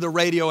remember the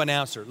radio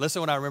announcer. Listen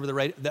what I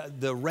remember.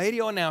 The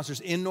radio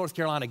announcers in North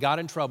Carolina got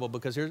in trouble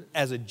because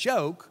as a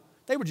joke,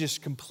 they were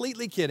just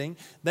completely kidding.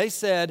 They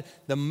said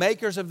the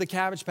makers of the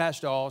Cabbage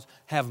Patch dolls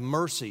have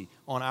mercy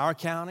on our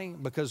county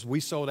because we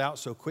sold out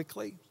so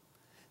quickly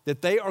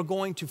that they are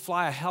going to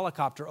fly a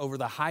helicopter over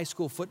the high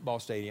school football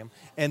stadium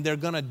and they're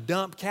going to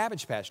dump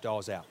Cabbage Patch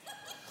dolls out.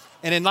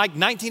 And in like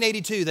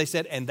 1982, they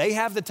said, and they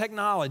have the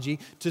technology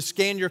to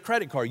scan your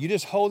credit card. You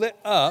just hold it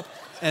up,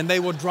 and they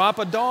will drop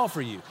a doll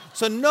for you.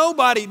 So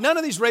none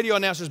of these radio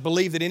announcers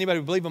believed that anybody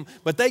would believe them,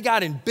 but they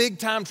got in big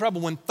time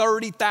trouble when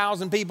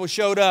 30,000 people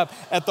showed up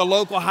at the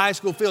local high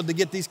school field to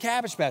get these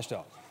Cabbage Patch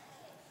dolls.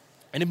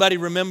 Anybody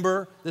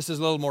remember, this is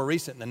a little more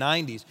recent, in the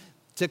 90s,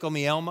 Tickle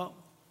Me Elmo?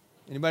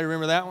 Anybody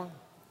remember that one?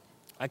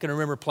 I can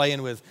remember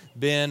playing with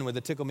Ben with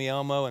the Tickle Me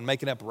Elmo and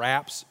making up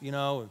raps,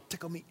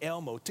 Tickle Me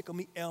Elmo, tick,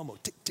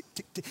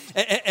 tick, tick.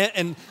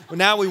 And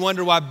now we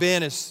wonder why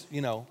Ben is,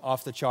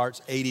 off the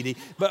charts, ADD.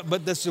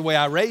 But this is the way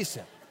I raised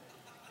him.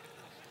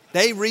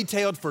 They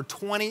retailed for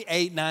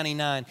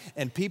 $28.99,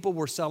 and people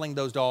were selling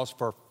those dolls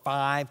for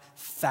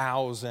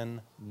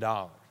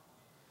 $5,000.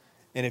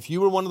 And if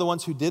you were one of the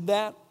ones who did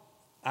that,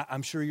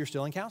 I'm sure you're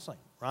still in counseling,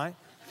 right?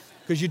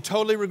 Because you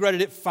totally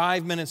regretted it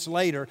 5 minutes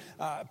later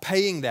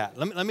paying that.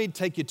 Let me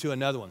take you to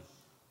another one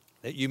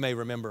that you may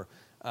remember,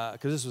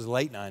 because this was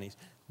late 90s.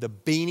 The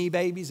Beanie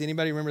Babies.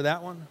 Anybody remember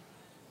that one?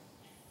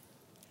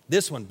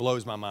 This one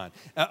blows my mind.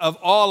 Of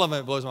all of them,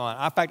 it blows my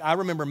mind. In fact, I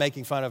remember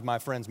making fun of my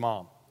friend's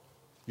mom,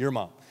 your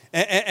mom,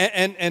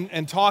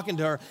 and talking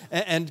to her,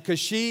 and because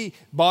she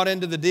bought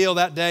into the deal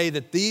that day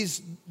that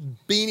these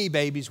Beanie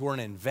Babies were an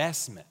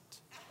investment.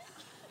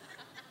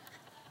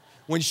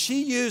 When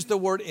she used the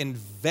word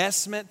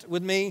investment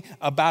with me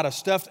about a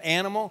stuffed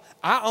animal,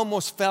 I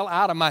almost fell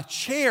out of my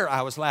chair.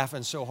 I was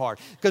laughing so hard.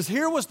 Because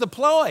here was the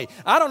ploy.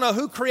 I don't know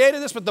who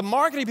created this, but the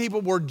marketing people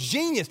were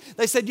genius.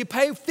 They said, you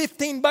pay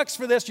 $15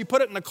 for this, you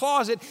put it in the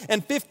closet,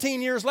 and 15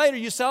 years later,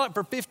 you sell it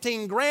for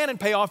 $15,000 and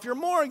pay off your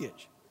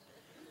mortgage.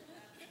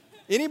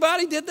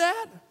 Anybody did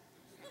that?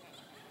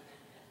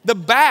 The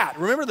bat,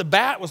 remember the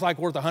bat was like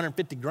worth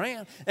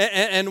 $150,000,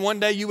 and one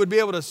day you would be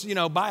able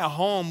to, buy a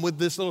home with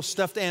this little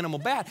stuffed animal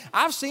bat.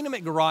 I've seen them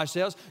at garage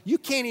sales. You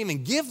can't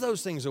even give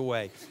those things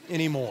away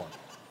anymore.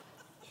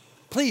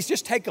 Please,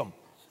 just take them,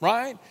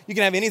 right? You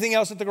can have anything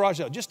else at the garage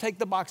sale. Just take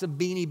the box of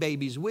Beanie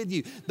Babies with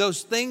you.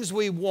 Those things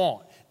we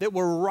want that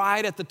were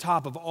right at the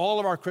top of all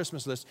of our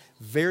Christmas lists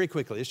very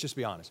quickly, let's just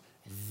be honest,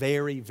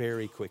 very,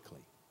 very quickly,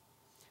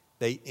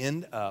 they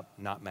end up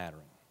not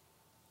mattering.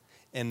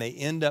 And they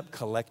end up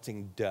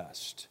collecting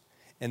dust.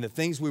 And the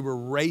things we were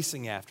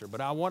racing after.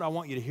 But what I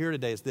want you to hear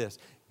today is this.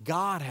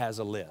 God has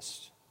a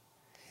list.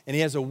 And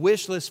He has a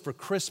wish list for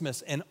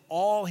Christmas. And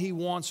all He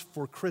wants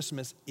for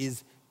Christmas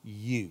is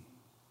you.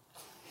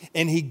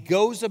 And He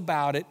goes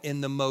about it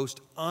in the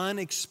most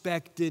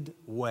unexpected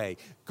way.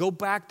 Go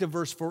back to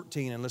verse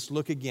 14 and let's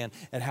look again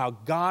at how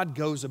God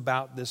goes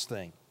about this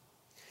thing.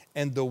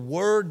 And the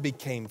Word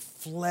became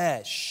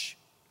flesh.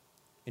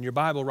 In your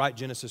Bible, write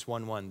Genesis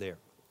 1:1 there.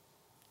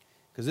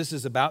 Because this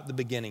is about the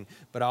beginning.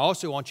 But I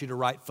also want you to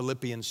write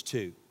Philippians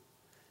 2.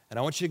 And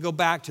I want you to go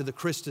back to the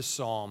Christus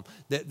Psalm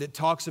that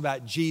talks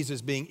about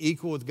Jesus being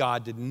equal with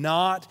God, did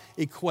not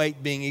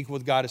equate being equal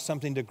with God as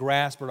something to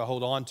grasp or to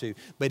hold on to.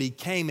 But He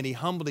came and He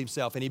humbled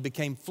Himself and He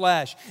became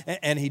flesh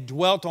and He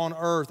dwelt on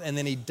earth and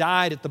then He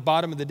died at the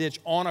bottom of the ditch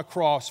on a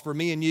cross for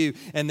me and you.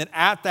 And then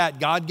at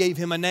that, God gave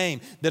Him a name,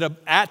 that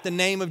at the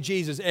name of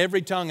Jesus,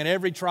 every tongue and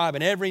every tribe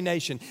and every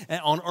nation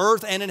on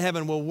earth and in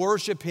heaven will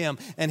worship Him.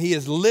 And He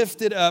is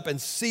lifted up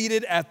and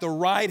seated at the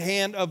right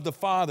hand of the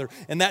Father.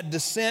 And that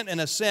descent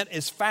and ascent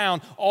is found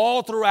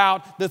all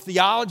throughout the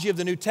theology of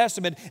the New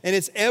Testament, and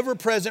it's ever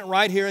present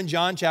right here in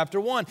John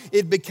chapter 1.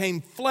 It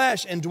became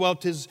flesh and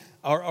dwelt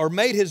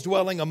made His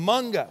dwelling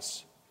among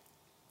us.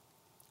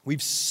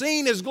 We've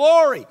seen His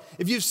glory.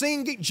 If you've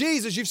seen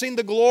Jesus, you've seen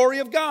the glory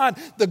of God,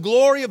 the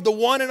glory of the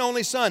one and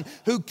only Son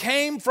who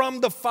came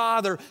from the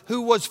Father,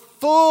 who was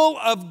full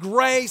of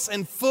grace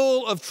and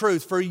full of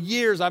truth. For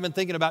years, I've been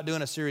thinking about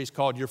doing a series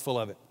called You're Full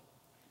of It.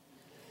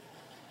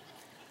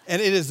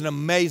 And it is an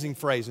amazing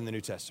phrase in the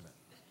New Testament.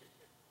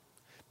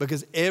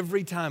 Because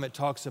every time it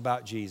talks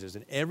about Jesus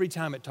and every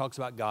time it talks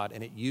about God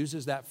and it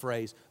uses that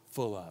phrase,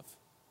 full of,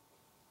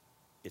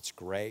 it's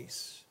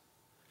grace,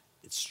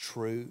 it's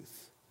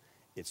truth,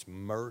 it's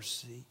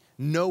mercy.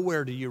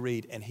 Nowhere do you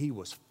read, and He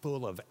was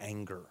full of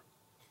anger.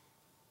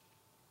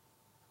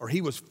 Or He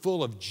was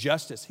full of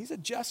justice. He's a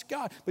just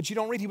God. But you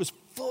don't read He was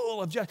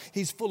full of justice.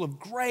 He's full of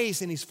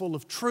grace and He's full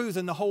of truth.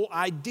 And the whole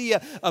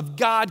idea of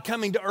God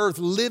coming to earth,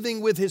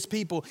 living with His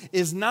people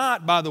is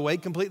not, by the way,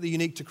 completely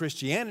unique to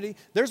Christianity.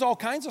 There's all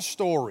kinds of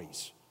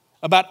stories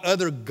about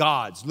other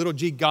gods, little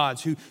g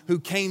gods, who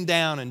came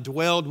down and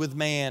dwelled with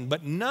man.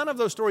 But none of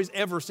those stories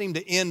ever seem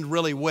to end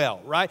really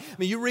well, right? I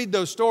mean, you read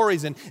those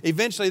stories and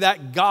eventually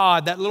that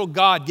God, that little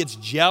God gets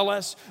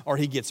jealous or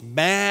he gets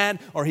mad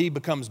or he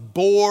becomes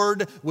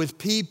bored with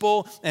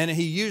people and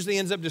he usually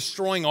ends up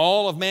destroying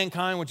all of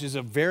mankind, which is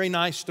a very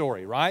nice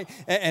story, right?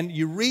 And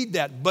you read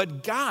that.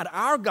 But God,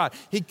 our God,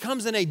 He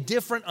comes in a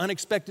different,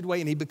 unexpected way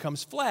and He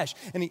becomes flesh.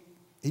 And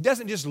he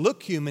doesn't just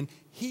look human,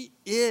 He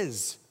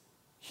is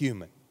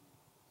human.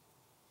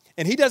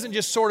 And He doesn't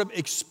just sort of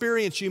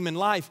experience human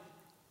life.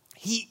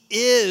 He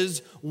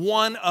is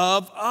one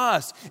of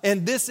us.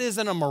 And this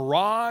isn't a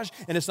mirage,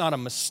 and it's not a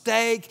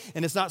mistake,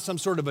 and it's not some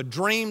sort of a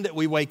dream that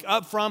we wake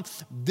up from.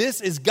 This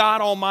is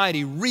God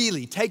Almighty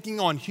really taking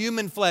on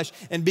human flesh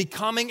and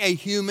becoming a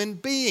human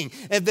being.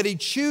 And that He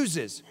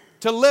chooses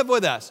to live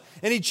with us,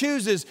 and He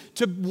chooses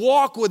to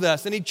walk with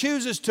us, and He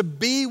chooses to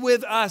be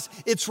with us.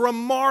 It's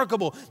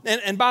remarkable.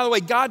 And by the way,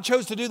 God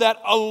chose to do that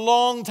a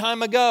long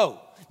time ago.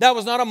 That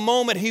was not a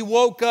moment He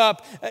woke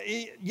up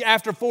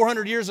after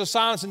 400 years of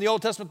silence in the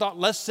Old Testament, thought,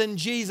 let's send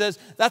Jesus.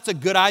 That's a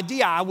good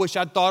idea. I wish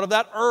I'd thought of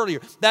that earlier.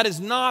 That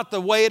is not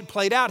the way it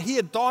played out. He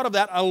had thought of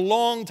that a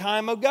long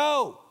time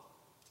ago.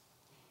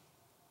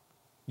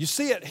 You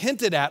see it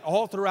hinted at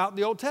all throughout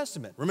the Old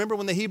Testament. Remember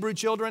when the Hebrew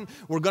children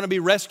were going to be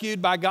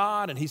rescued by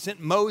God and He sent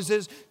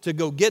Moses to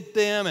go get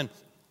them, and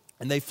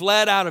they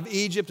fled out of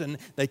Egypt and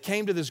they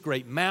came to this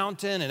great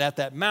mountain. And at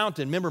that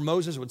mountain, remember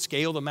Moses would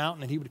scale the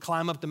mountain and he would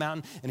climb up the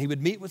mountain and he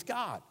would meet with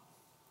God.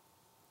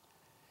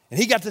 And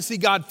he got to see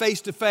God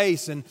face to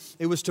face, and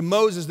it was to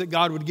Moses that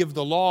God would give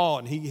the law,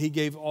 and he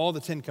gave all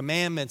the 10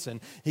 Commandments, and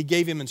he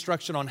gave him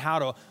instruction on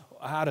how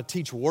to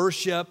teach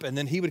worship, and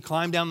then he would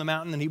climb down the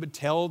mountain and he would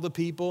tell the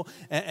people,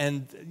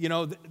 and you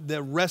know,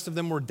 the rest of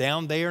them were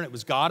down there, and it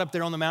was God up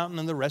there on the mountain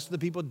and the rest of the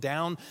people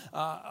down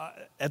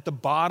at the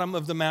bottom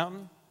of the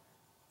mountain.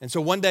 And so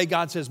one day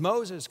God says,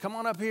 Moses, come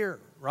on up here,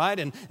 right?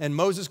 And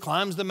Moses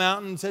climbs the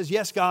mountain and says,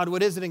 yes, God,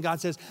 what is it? And God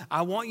says,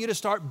 I want you to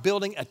start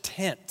building a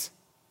tent.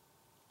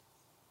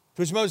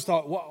 Which Moses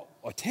thought, well,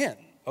 a tent?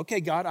 Okay,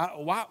 God,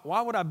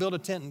 why would I build a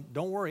tent? And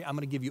don't worry, I'm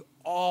going to give you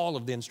all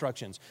of the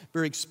instructions,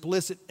 very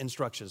explicit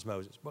instructions,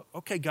 Moses. But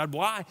okay, God,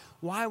 why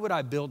would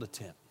I build a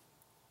tent?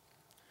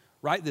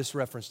 Write this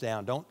reference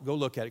down. Don't go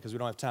look at it because we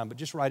don't have time, but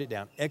just write it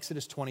down.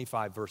 Exodus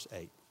 25, verse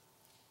 8.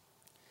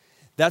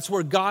 That's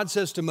where God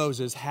says to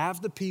Moses,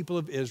 have the people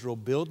of Israel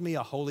build me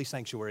a holy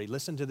sanctuary.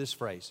 Listen to this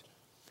phrase.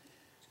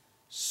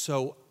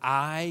 So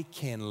I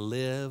can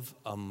live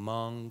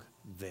among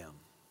them.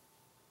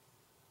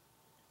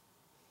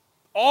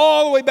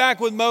 All the way back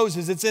with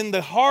Moses, it's in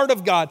the heart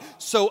of God,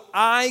 so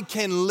I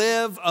can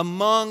live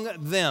among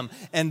them.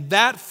 And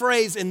that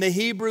phrase in the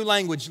Hebrew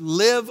language,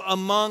 live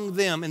among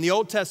them, in the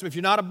Old Testament, if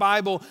you're not a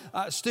Bible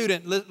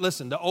student,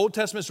 listen, the Old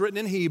Testament is written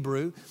in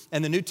Hebrew,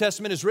 and the New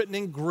Testament is written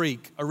in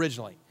Greek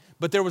originally.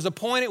 But there was a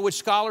point at which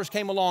scholars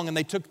came along and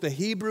they took the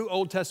Hebrew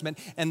Old Testament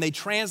and they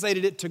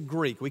translated it to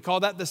Greek. We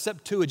call that the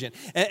Septuagint.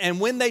 And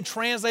when they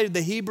translated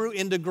the Hebrew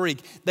into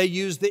Greek, they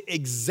used the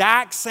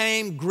exact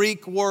same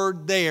Greek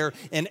word there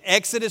in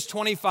Exodus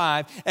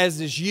 25 as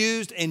is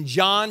used in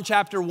John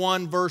chapter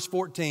 1, verse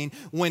 14,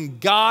 when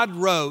God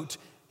wrote,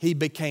 He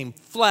became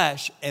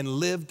flesh and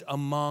lived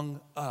among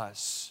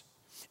us.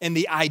 And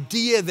the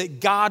idea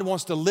that God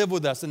wants to live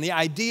with us, and the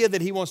idea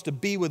that He wants to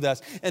be with us,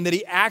 and that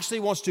He actually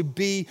wants to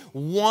be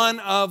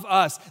one of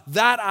us,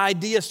 that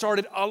idea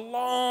started a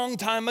long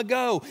time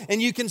ago.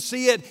 And you can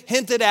see it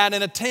hinted at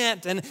in a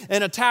tent and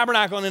a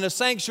tabernacle and in a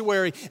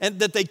sanctuary, and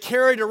that they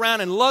carried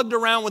around and lugged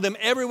around with them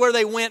everywhere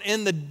they went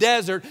in the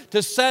desert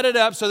to set it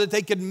up so that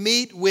they could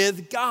meet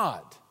with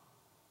God.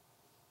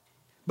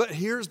 But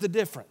here's the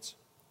difference.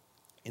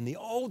 In the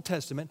Old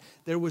Testament,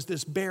 there was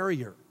this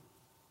barrier.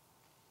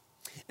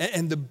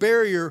 And the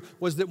barrier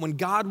was that when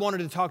God wanted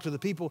to talk to the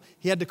people,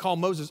 He had to call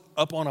Moses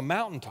up on a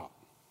mountaintop.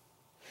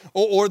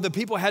 Or the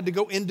people had to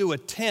go into a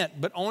tent,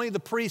 but only the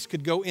priest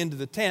could go into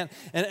the tent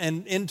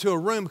and into a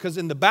room, because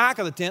in the back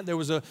of the tent, there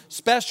was a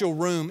special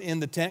room in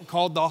the tent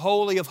called the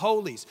Holy of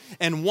Holies.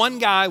 And one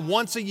guy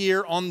once a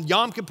year on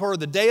Yom Kippur,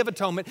 the Day of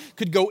Atonement,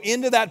 could go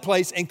into that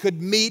place and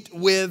could meet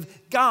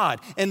with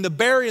God. And the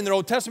barrier in the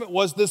Old Testament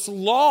was this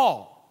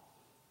law.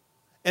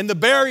 And the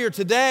barrier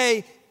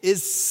today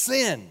is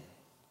sin.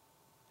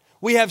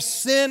 We have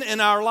sin in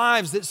our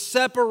lives that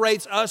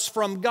separates us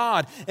from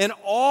God. And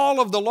all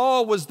of the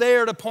law was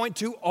there to point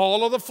to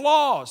all of the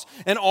flaws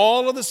and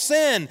all of the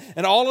sin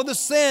and all of the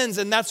sins.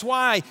 And that's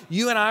why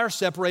you and I are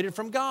separated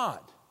from God.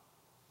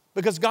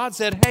 Because God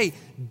said, hey,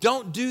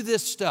 don't do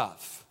this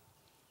stuff.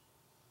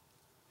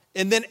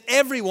 And then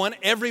everyone,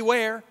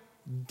 everywhere,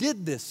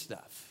 did this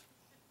stuff.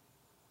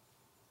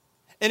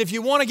 And if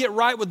you want to get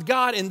right with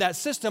God in that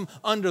system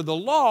under the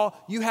law,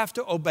 you have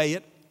to obey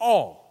it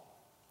all.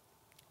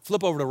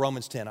 Flip over to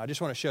Romans 10. I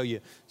just want to show you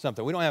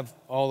something. We don't have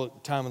all the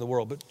time in the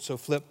world, but so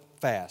flip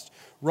fast.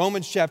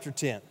 Romans chapter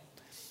 10.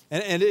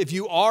 And if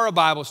you are a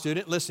Bible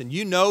student, listen,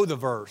 you know the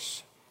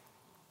verse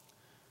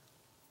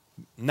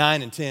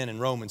 9 and 10 in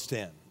Romans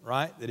 10,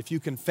 right? That if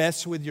you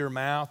confess with your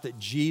mouth that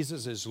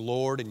Jesus is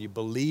Lord and you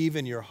believe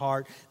in your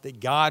heart that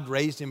God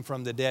raised Him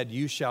from the dead,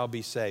 you shall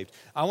be saved.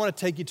 I want to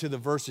take you to the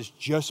verses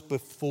just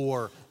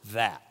before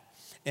that.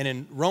 And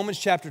in Romans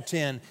chapter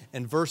 10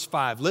 and verse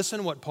 5, listen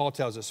to what Paul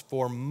tells us.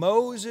 For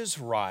Moses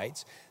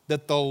writes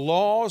that the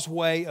law's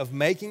way of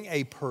making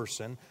a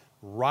person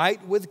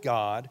right with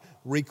God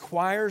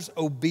requires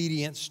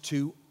obedience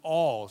to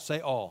all. Say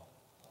all.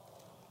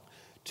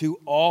 To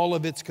all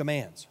of its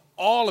commands.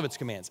 All of its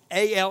commands.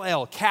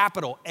 A-L-L,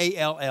 capital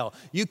A-L-L.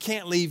 You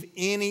can't leave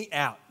any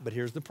out. But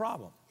here's the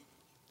problem.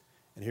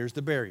 And here's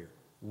the barrier.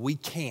 We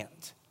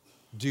can't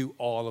do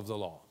all of the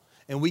law.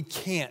 And we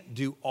can't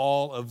do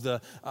all of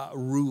the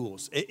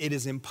rules. It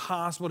is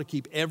impossible to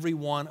keep every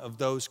one of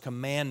those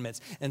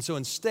commandments. And so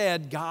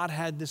instead, God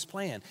had this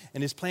plan.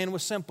 And His plan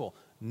was simple.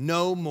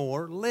 No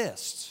more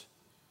lists.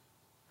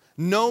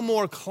 No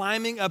more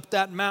climbing up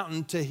that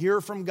mountain to hear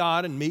from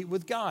God and meet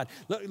with God.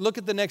 Look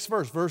at the next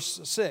verse,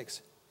 verse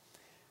 6.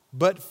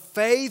 But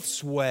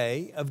faith's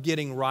way of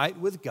getting right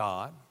with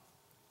God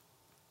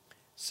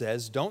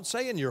says, don't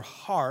say in your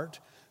heart,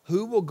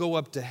 who will go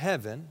up to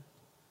heaven?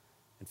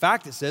 In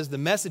fact, it says the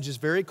message is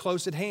very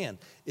close at hand.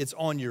 It's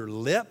on your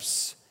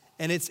lips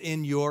and it's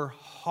in your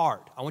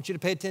heart. I want you to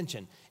pay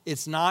attention.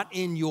 It's not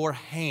in your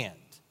hand.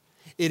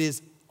 It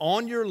is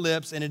on your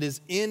lips and it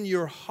is in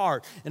your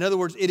heart. In other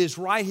words, it is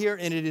right here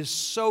and it is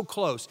so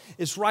close.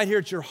 It's right here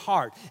at your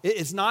heart.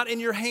 It's not in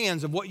your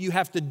hands of what you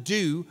have to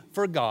do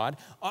for God,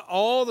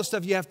 all the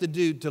stuff you have to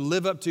do to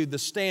live up to the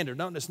standard.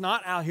 No, it's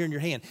not out here in your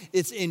hand.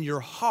 It's in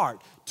your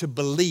heart to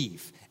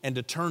believe and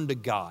to turn to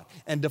God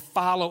and to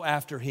follow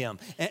after Him.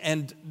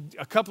 And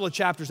a couple of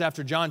chapters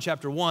after John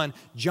chapter 1,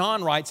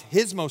 John writes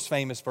his most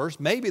famous verse,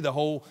 maybe the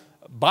whole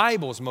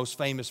Bible's most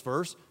famous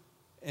verse,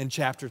 in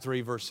chapter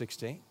 3, verse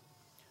 16.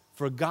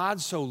 For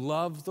God so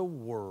loved the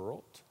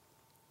world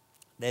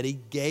that He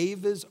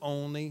gave His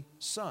only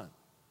Son.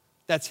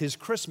 That's His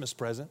Christmas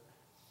present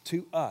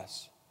to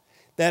us.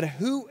 That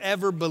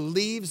whoever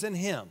believes in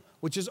Him,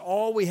 which is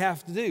all we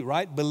have to do,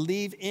 right?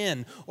 Believe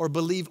in or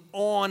believe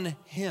on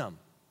Him,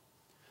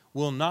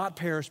 will not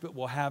perish but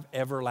will have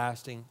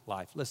everlasting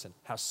life. Listen,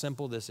 how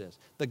simple this is.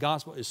 The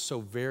gospel is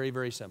so very,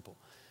 very simple.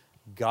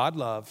 God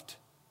loved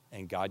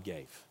and God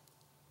gave.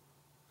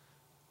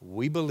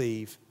 We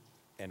believe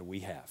and we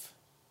have.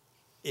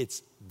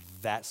 It's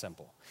that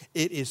simple.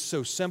 It is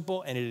so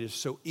simple and it is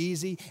so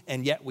easy,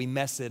 and yet we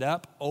mess it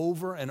up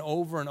over and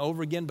over and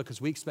over again because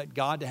we expect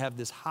God to have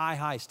this high,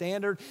 high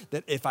standard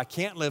that if I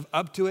can't live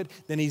up to it,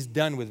 then He's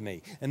done with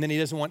me. And then He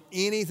doesn't want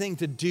anything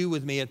to do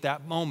with me at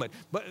that moment.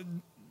 But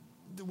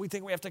we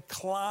think we have to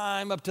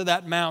climb up to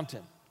that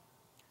mountain.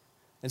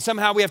 And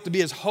somehow we have to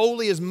be as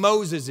holy as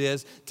Moses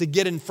is to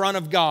get in front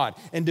of God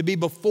and to be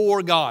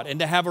before God and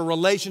to have a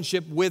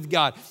relationship with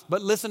God.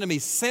 But listen to me,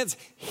 since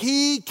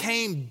He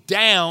came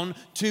down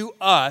to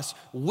us,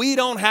 we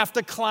don't have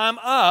to climb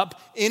up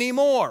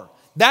anymore.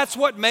 That's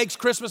what makes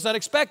Christmas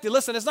unexpected.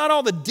 Listen, it's not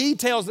all the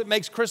details that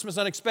makes Christmas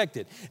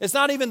unexpected. It's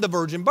not even the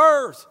virgin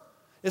birth.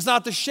 It's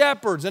not the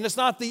shepherds and it's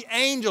not the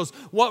angels.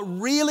 What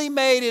really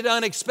made it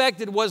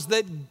unexpected was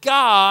that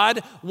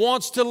God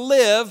wants to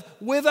live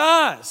with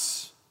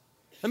us.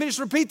 Let me just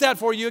repeat that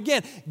for you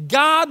again.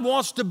 God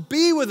wants to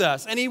be with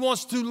us and He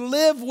wants to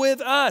live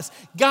with us.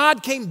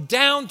 God came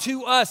down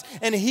to us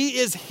and He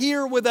is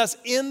here with us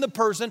in the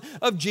person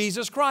of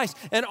Jesus Christ.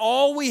 And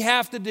all we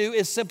have to do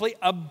is simply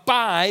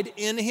abide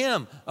in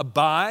Him.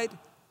 Abide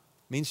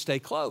means stay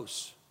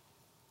close.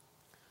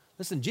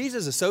 Listen,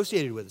 Jesus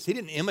associated with us. He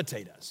didn't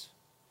imitate us.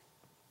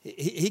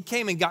 He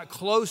came and got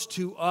close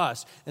to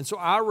us. And so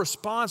our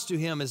response to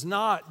Him is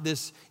not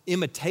this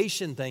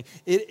imitation thing.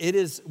 It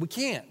is, we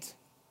can't.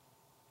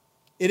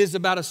 It is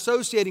about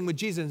associating with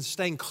Jesus and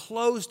staying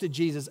close to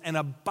Jesus and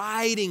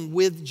abiding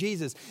with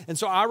Jesus. And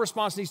so our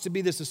response needs to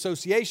be this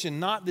association,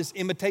 not this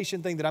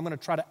imitation thing that I'm going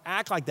to try to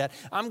act like that.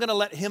 I'm going to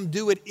let Him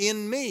do it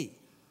in me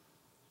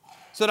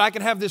so that I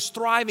can have this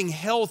thriving,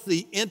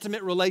 healthy,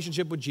 intimate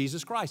relationship with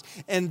Jesus Christ.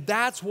 And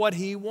that's what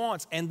He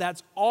wants. And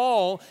that's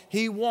all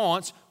He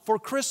wants for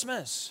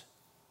Christmas.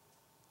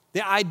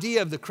 The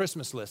idea of the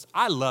Christmas list,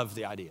 I love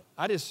the idea.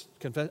 I just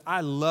confess,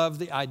 I love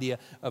the idea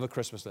of a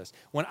Christmas list.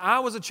 When I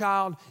was a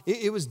child,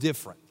 it was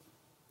different.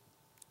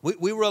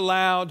 We were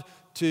allowed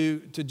to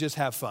just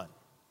have fun,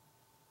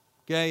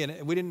 okay?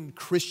 And we didn't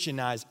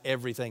Christianize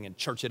everything and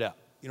church it up.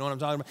 You know what I'm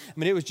talking about? I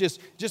mean, it was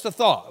just a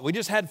thought. We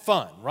just had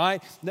fun,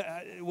 right?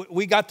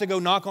 We got to go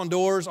knock on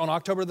doors on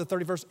October the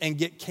 31st and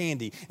get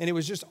candy. And it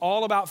was just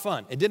all about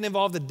fun. It didn't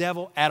involve the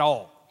devil at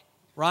all.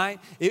 Right?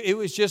 It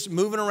was just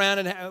moving around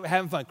and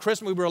having fun.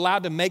 Christmas, we were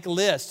allowed to make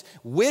lists,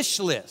 wish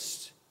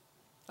lists.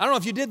 I don't know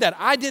if you did that.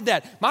 I did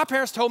that. My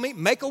parents told me,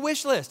 make a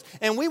wish list.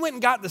 And we went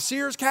and got the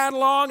Sears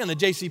catalog and the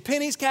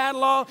JCPenney's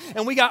catalog,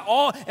 and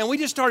we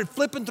just started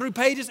flipping through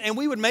pages, and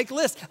we would make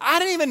lists. I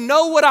didn't even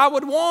know what I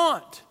would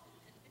want.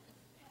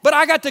 But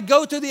I got to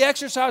go through the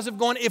exercise of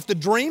going, if the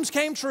dreams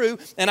came true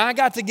and I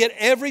got to get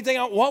everything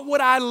out, what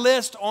would I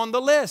list on the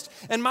list?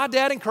 And my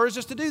dad encouraged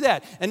us to do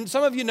that. And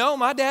some of you know,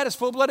 my dad is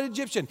full-blooded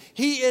Egyptian.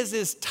 He is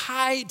as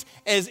tight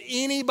as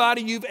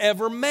anybody you've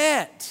ever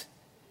met.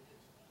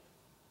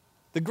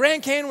 The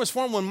Grand Canyon was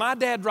formed when my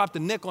dad dropped a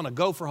nickel on a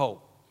gopher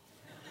hole.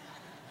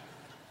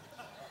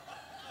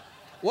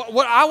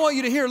 What I want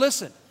you to hear,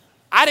 listen,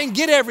 I didn't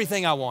get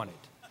everything I wanted.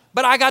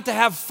 But I got to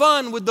have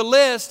fun with the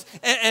list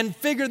and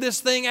figure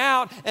this thing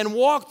out and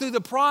walk through the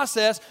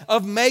process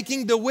of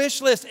making the wish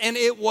list. And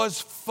it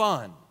was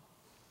fun.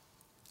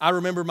 I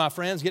remember my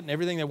friends getting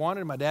everything they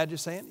wanted and my dad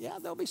just saying, yeah,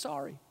 they'll be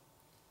sorry.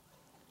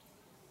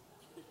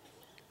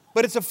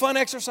 But it's a fun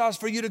exercise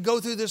for you to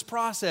go through this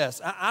process.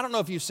 I don't know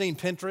if you've seen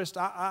Pinterest.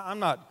 I'm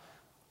not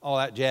all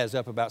that jazzed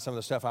up about some of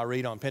the stuff I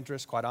read on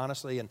Pinterest, quite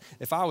honestly. And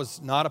if I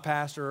was not a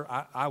pastor,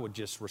 I would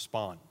just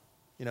respond,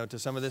 to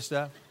some of this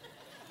stuff.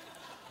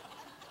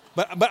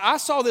 But I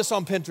saw this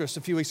on Pinterest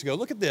a few weeks ago.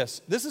 Look at this.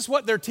 This is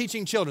what they're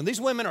teaching children. These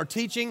women are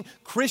teaching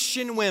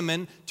Christian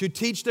women to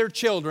teach their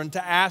children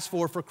to ask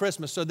for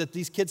Christmas so that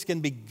these kids can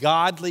be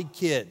godly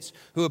kids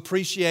who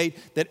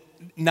appreciate that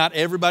not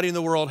everybody in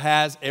the world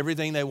has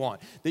everything they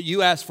want. That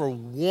you ask for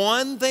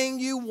one thing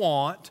you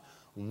want,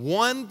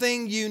 one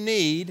thing you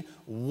need,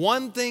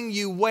 one thing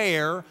you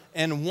wear,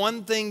 and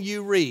one thing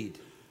you read.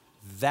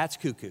 That's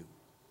cuckoo.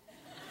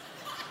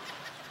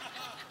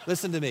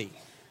 Listen to me.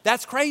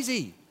 That's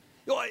crazy.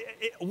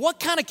 What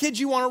kind of kids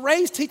you want to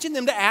raise teaching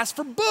them to ask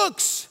for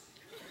books?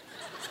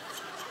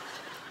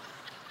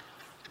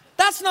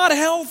 That's not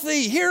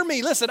healthy. Hear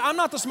me. Listen, I'm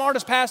not the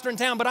smartest pastor in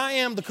town, but I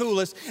am the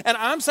coolest. And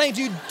I'm saying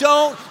to you,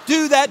 don't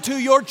do that to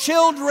your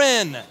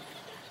children.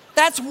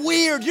 That's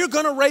weird. You're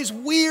going to raise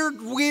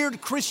weird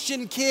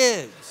Christian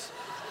kids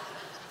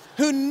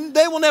who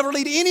they will never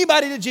lead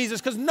anybody to Jesus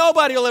because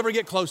nobody will ever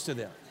get close to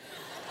them.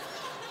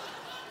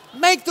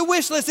 Make the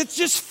wish list. It's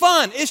just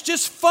fun. It's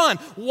just fun.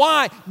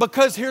 Why?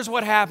 Because here's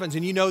what happens,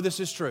 and you know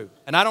this is true.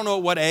 And I don't know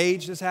at what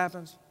age this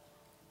happens,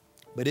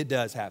 but it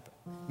does happen.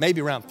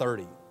 Maybe around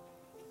 30.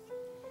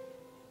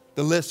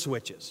 The list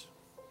switches,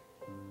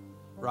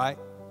 right?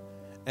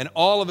 And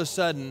all of a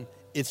sudden,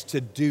 it's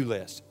to-do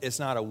list. It's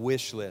not a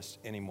wish list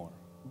anymore.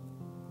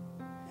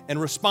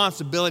 And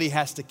responsibility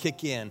has to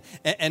kick in.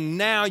 And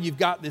now you've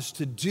got this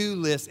to-do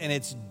list, and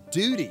it's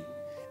duty,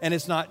 and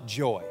it's not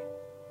joy.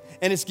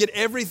 And it's get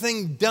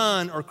everything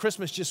done or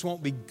Christmas just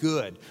won't be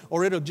good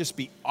or it'll just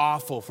be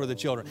awful for the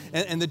children.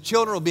 And the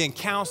children will be in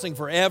counseling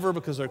forever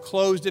because their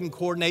clothes didn't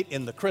coordinate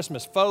in the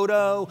Christmas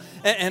photo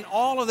and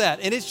all of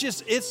that. And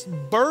it's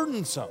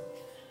burdensome.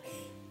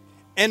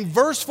 And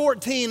verse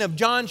 14 of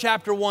John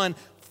chapter 1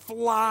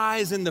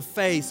 flies in the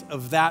face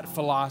of that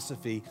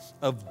philosophy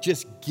of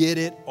just get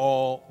it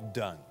all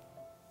done.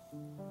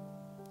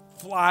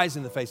 Flies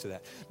in the face of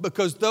that.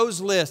 Because those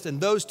lists and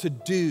those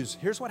to-dos,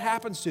 here's what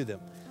happens to them.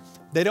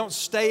 They don't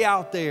stay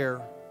out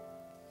there.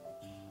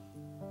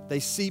 They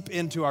seep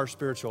into our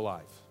spiritual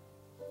life.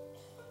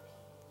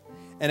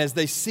 And as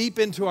they seep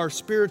into our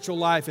spiritual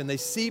life and they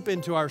seep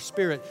into our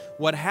spirit,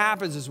 what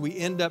happens is we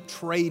end up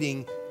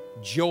trading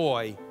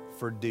joy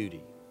for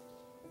duty.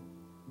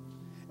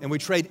 And we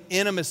trade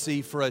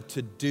intimacy for a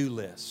to-do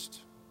list.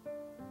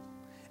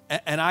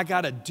 And I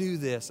got to do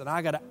this, and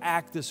I got to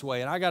act this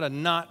way, and I got to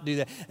not do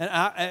that.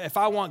 And if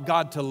I want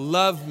God to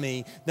love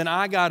me, then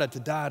I got to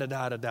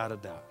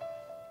da-da-da-da-da-da-da.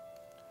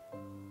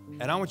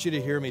 And I want you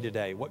to hear me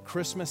today. What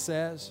Christmas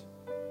says,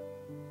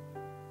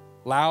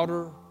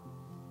 louder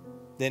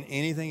than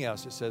anything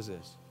else, it says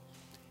this: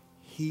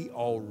 He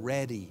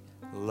already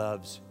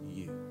loves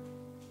you.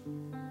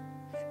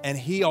 And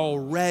He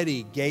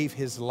already gave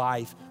His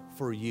life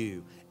for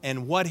you.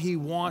 And what He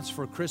wants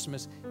for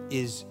Christmas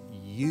is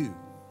you.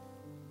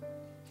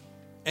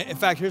 In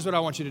fact, here's what I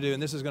want you to do,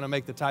 and this is going to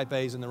make the type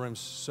A's in the room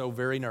so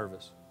very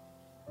nervous.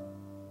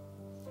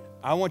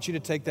 I want you to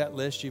take that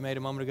list you made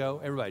a moment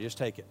ago. Everybody, just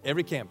take it.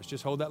 Every campus,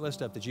 just hold that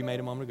list up that you made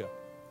a moment ago.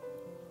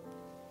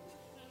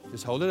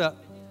 Just hold it up.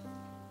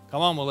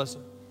 Come on, Melissa.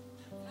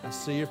 I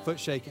see your foot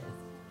shaking.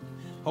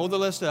 Hold the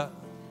list up.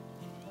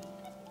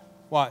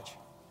 Watch.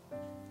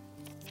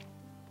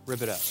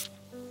 Rip it up.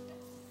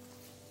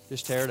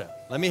 Just tear it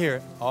up. Let me hear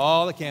it.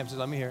 All the campuses,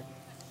 let me hear it.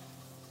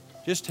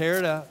 Just tear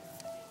it up.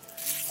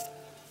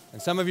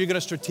 And some of you are going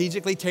to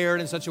strategically tear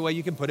it in such a way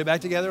you can put it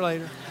back together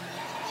later.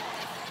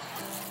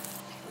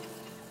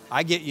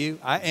 I get you.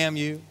 I am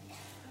you.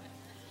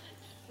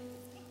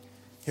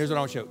 Here's what I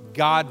want you to show.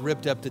 God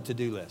ripped up the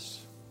to-do list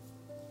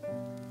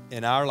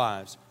in our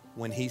lives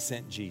when He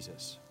sent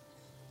Jesus.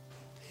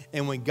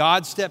 And when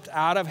God stepped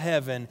out of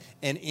heaven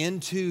and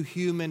into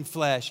human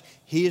flesh,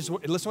 listen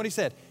to what He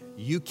said.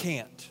 You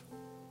can't,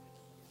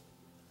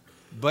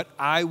 but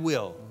I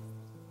will.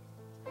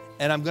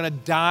 And I'm going to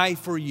die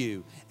for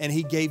you. And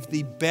He gave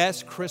the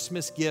best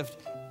Christmas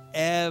gift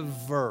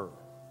ever.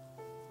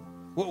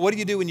 What do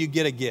you do when you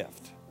get a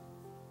gift?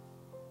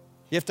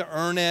 You have to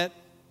earn it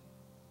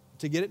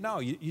to get it? No,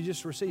 you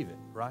just receive it,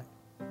 right?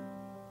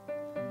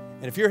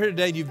 And if you're here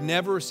today and you've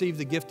never received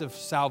the gift of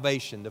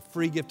salvation, the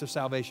free gift of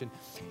salvation,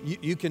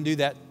 you can do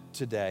that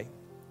today.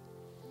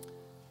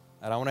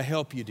 And I want to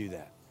help you do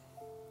that.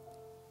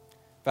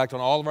 In fact,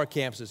 on all of our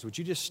campuses, would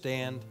you just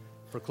stand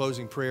for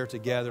closing prayer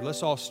together?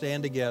 Let's all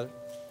stand together.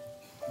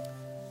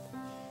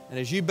 And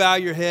as you bow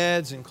your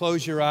heads and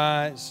close your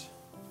eyes,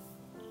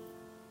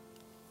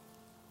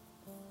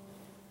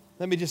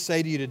 let me just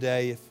say to you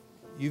today, if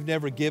you've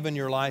never given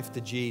your life to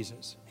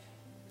Jesus,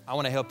 I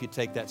want to help you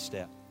take that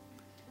step.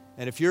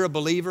 And if you're a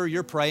believer,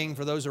 you're praying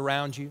for those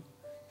around you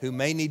who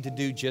may need to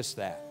do just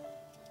that.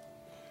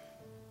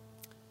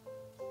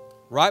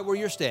 Right where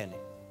you're standing,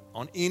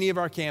 on any of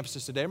our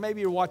campuses today, or maybe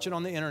you're watching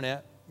on the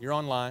internet, you're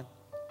online.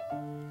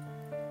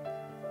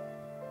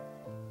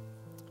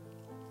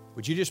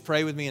 Would you just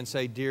pray with me and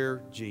say,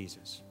 Dear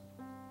Jesus,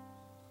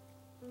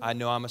 I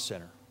know I'm a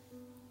sinner,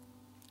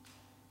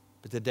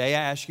 but today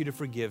I ask you to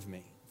forgive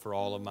me for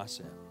all of my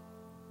sin.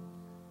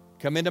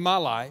 Come into my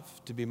life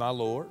to be my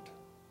Lord.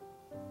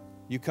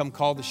 You come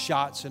call the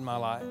shots in my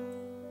life.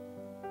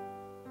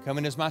 Come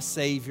in as my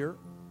Savior,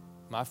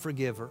 my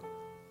forgiver.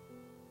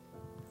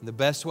 And the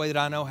best way that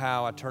I know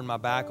how, I turn my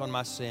back on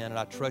my sin and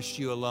I trust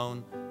you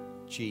alone,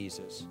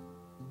 Jesus,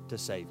 to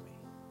save me.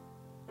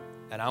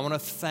 And I want to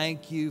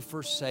thank you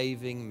for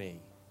saving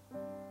me.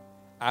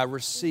 I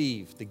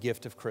receive the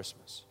gift of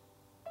Christmas,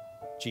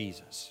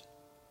 Jesus,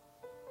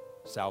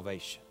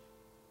 salvation.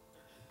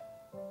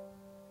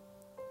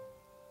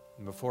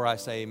 And before I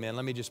say amen,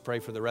 let me just pray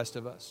for the rest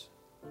of us.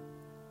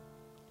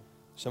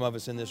 Some of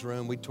us in this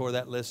room, we tore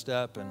that list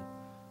up and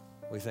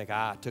we think,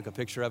 I took a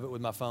picture of it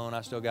with my phone.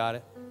 I still got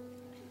it.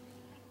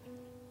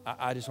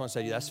 I just want to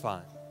say to you, that's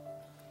fine.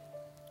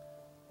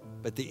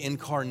 But the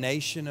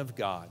incarnation of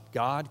God,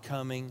 God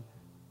coming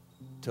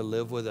to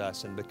live with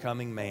us and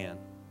becoming man,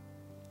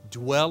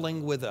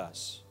 dwelling with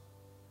us,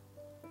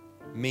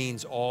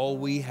 means all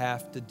we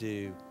have to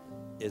do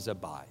is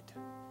abide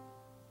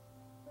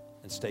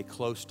and stay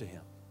close to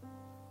Him.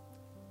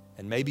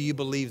 And maybe you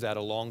believed that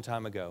a long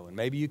time ago, and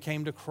maybe you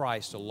came to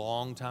Christ a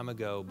long time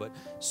ago, but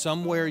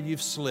somewhere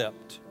you've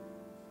slipped.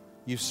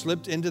 You've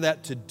slipped into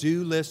that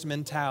to-do list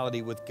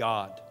mentality with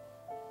God.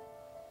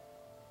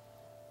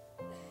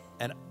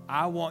 And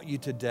I want you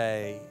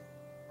today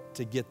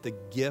to get the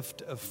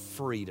gift of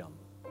freedom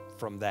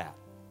from that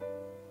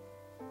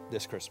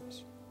this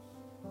Christmas.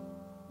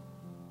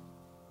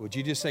 Would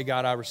you just say,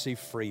 God, I receive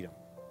freedom,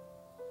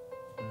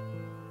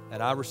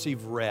 and I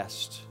receive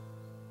rest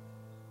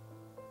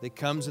that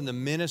comes in the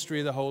ministry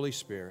of the Holy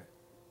Spirit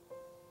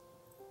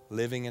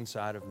living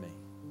inside of me.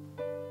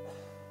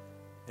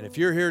 And if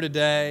you're here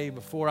today,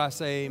 before I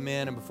say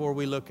amen and before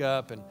we look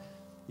up, and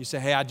you say,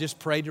 hey, I just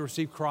prayed to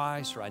receive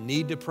Christ, or I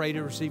need to pray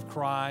to receive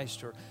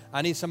Christ, or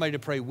I need somebody to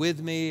pray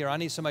with me, or I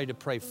need somebody to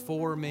pray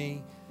for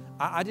me,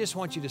 I just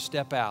want you to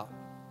step out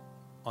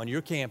on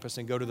your campus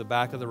and go to the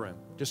back of the room.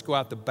 Just go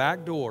out the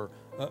back door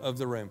of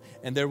the room.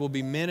 And there will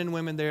be men and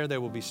women there. There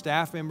will be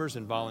staff members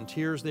and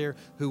volunteers there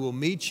who will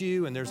meet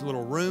you. And there's a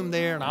little room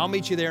there. And I'll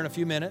meet you there in a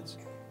few minutes.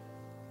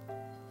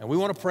 And we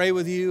want to pray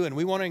with you and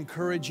we want to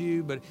encourage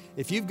you. But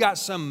if you've got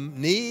some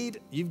need,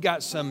 you've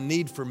got some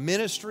need for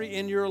ministry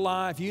in your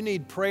life, you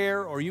need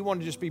prayer, or you want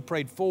to just be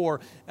prayed for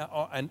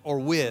or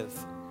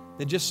with,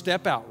 then just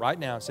step out right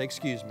now and say,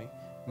 excuse me.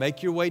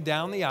 Make your way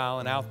down the aisle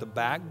and out the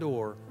back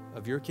door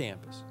of your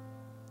campus.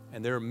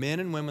 And there are men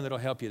and women that will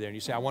help you there. And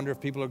you say, I wonder if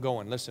people are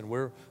going. Listen,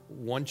 we're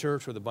one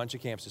church with a bunch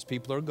of campuses.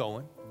 People are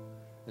going.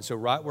 And so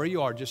right where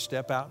you are, just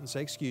step out and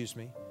say, excuse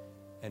me,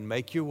 and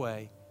make your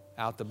way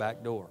out the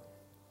back door.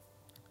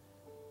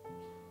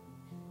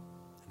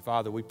 And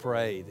Father, we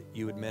pray that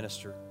you would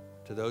minister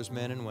to those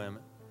men and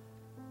women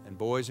and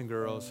boys and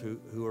girls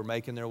who are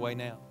making their way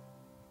now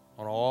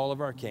on all of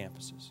our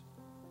campuses.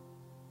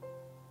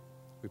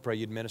 We pray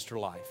you'd minister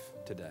life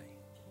today.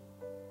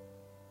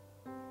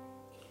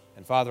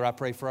 And Father, I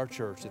pray for our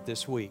church that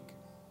this week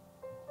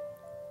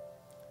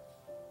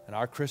and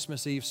our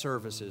Christmas Eve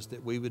services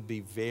that we would be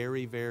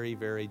very, very,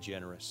 very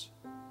generous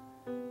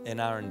in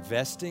our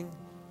investing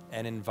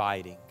and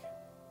inviting.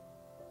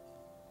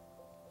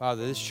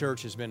 Father, this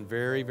church has been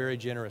very, very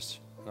generous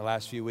in the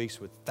last few weeks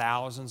with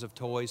thousands of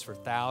toys for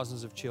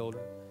thousands of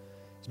children.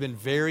 It's been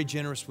very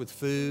generous with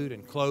food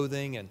and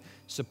clothing and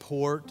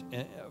support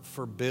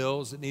for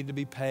bills that need to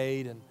be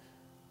paid.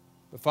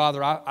 But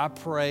Father, I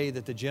pray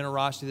that the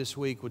generosity this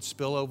week would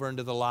spill over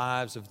into the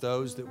lives of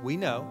those that we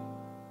know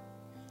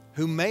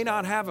who may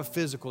not have a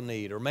physical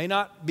need or may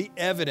not be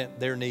evident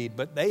their need,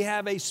 but they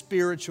have a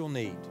spiritual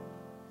need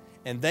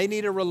and they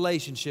need a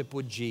relationship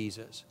with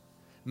Jesus.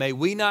 May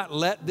we not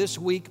let this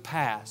week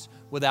pass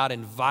without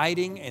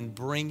inviting and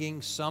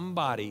bringing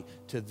somebody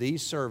to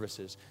these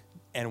services.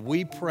 And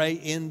we pray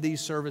in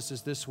these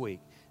services this week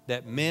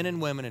that men and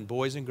women and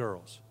boys and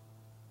girls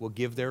will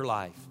give their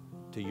life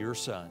to your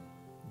Son,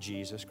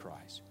 Jesus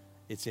Christ.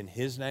 It's in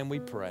His name we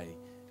pray,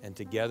 and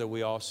together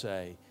we all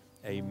say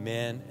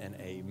amen and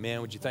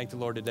amen. Would you thank the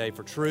Lord today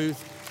for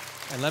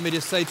truth? And let me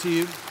just say to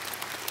you,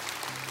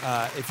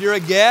 if you're a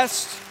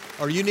guest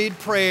or you need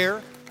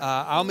prayer,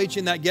 I'll meet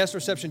you in that guest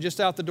reception just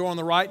out the door on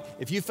the right.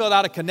 If you filled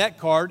out a Connect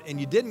card and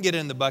you didn't get it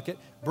in the bucket,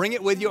 bring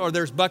it with you, or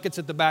there's buckets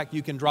at the back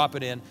you can drop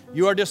it in.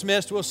 You are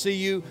dismissed. We'll see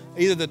you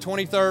either the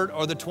 23rd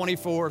or the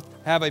 24th.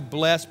 Have a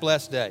blessed,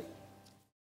 blessed day.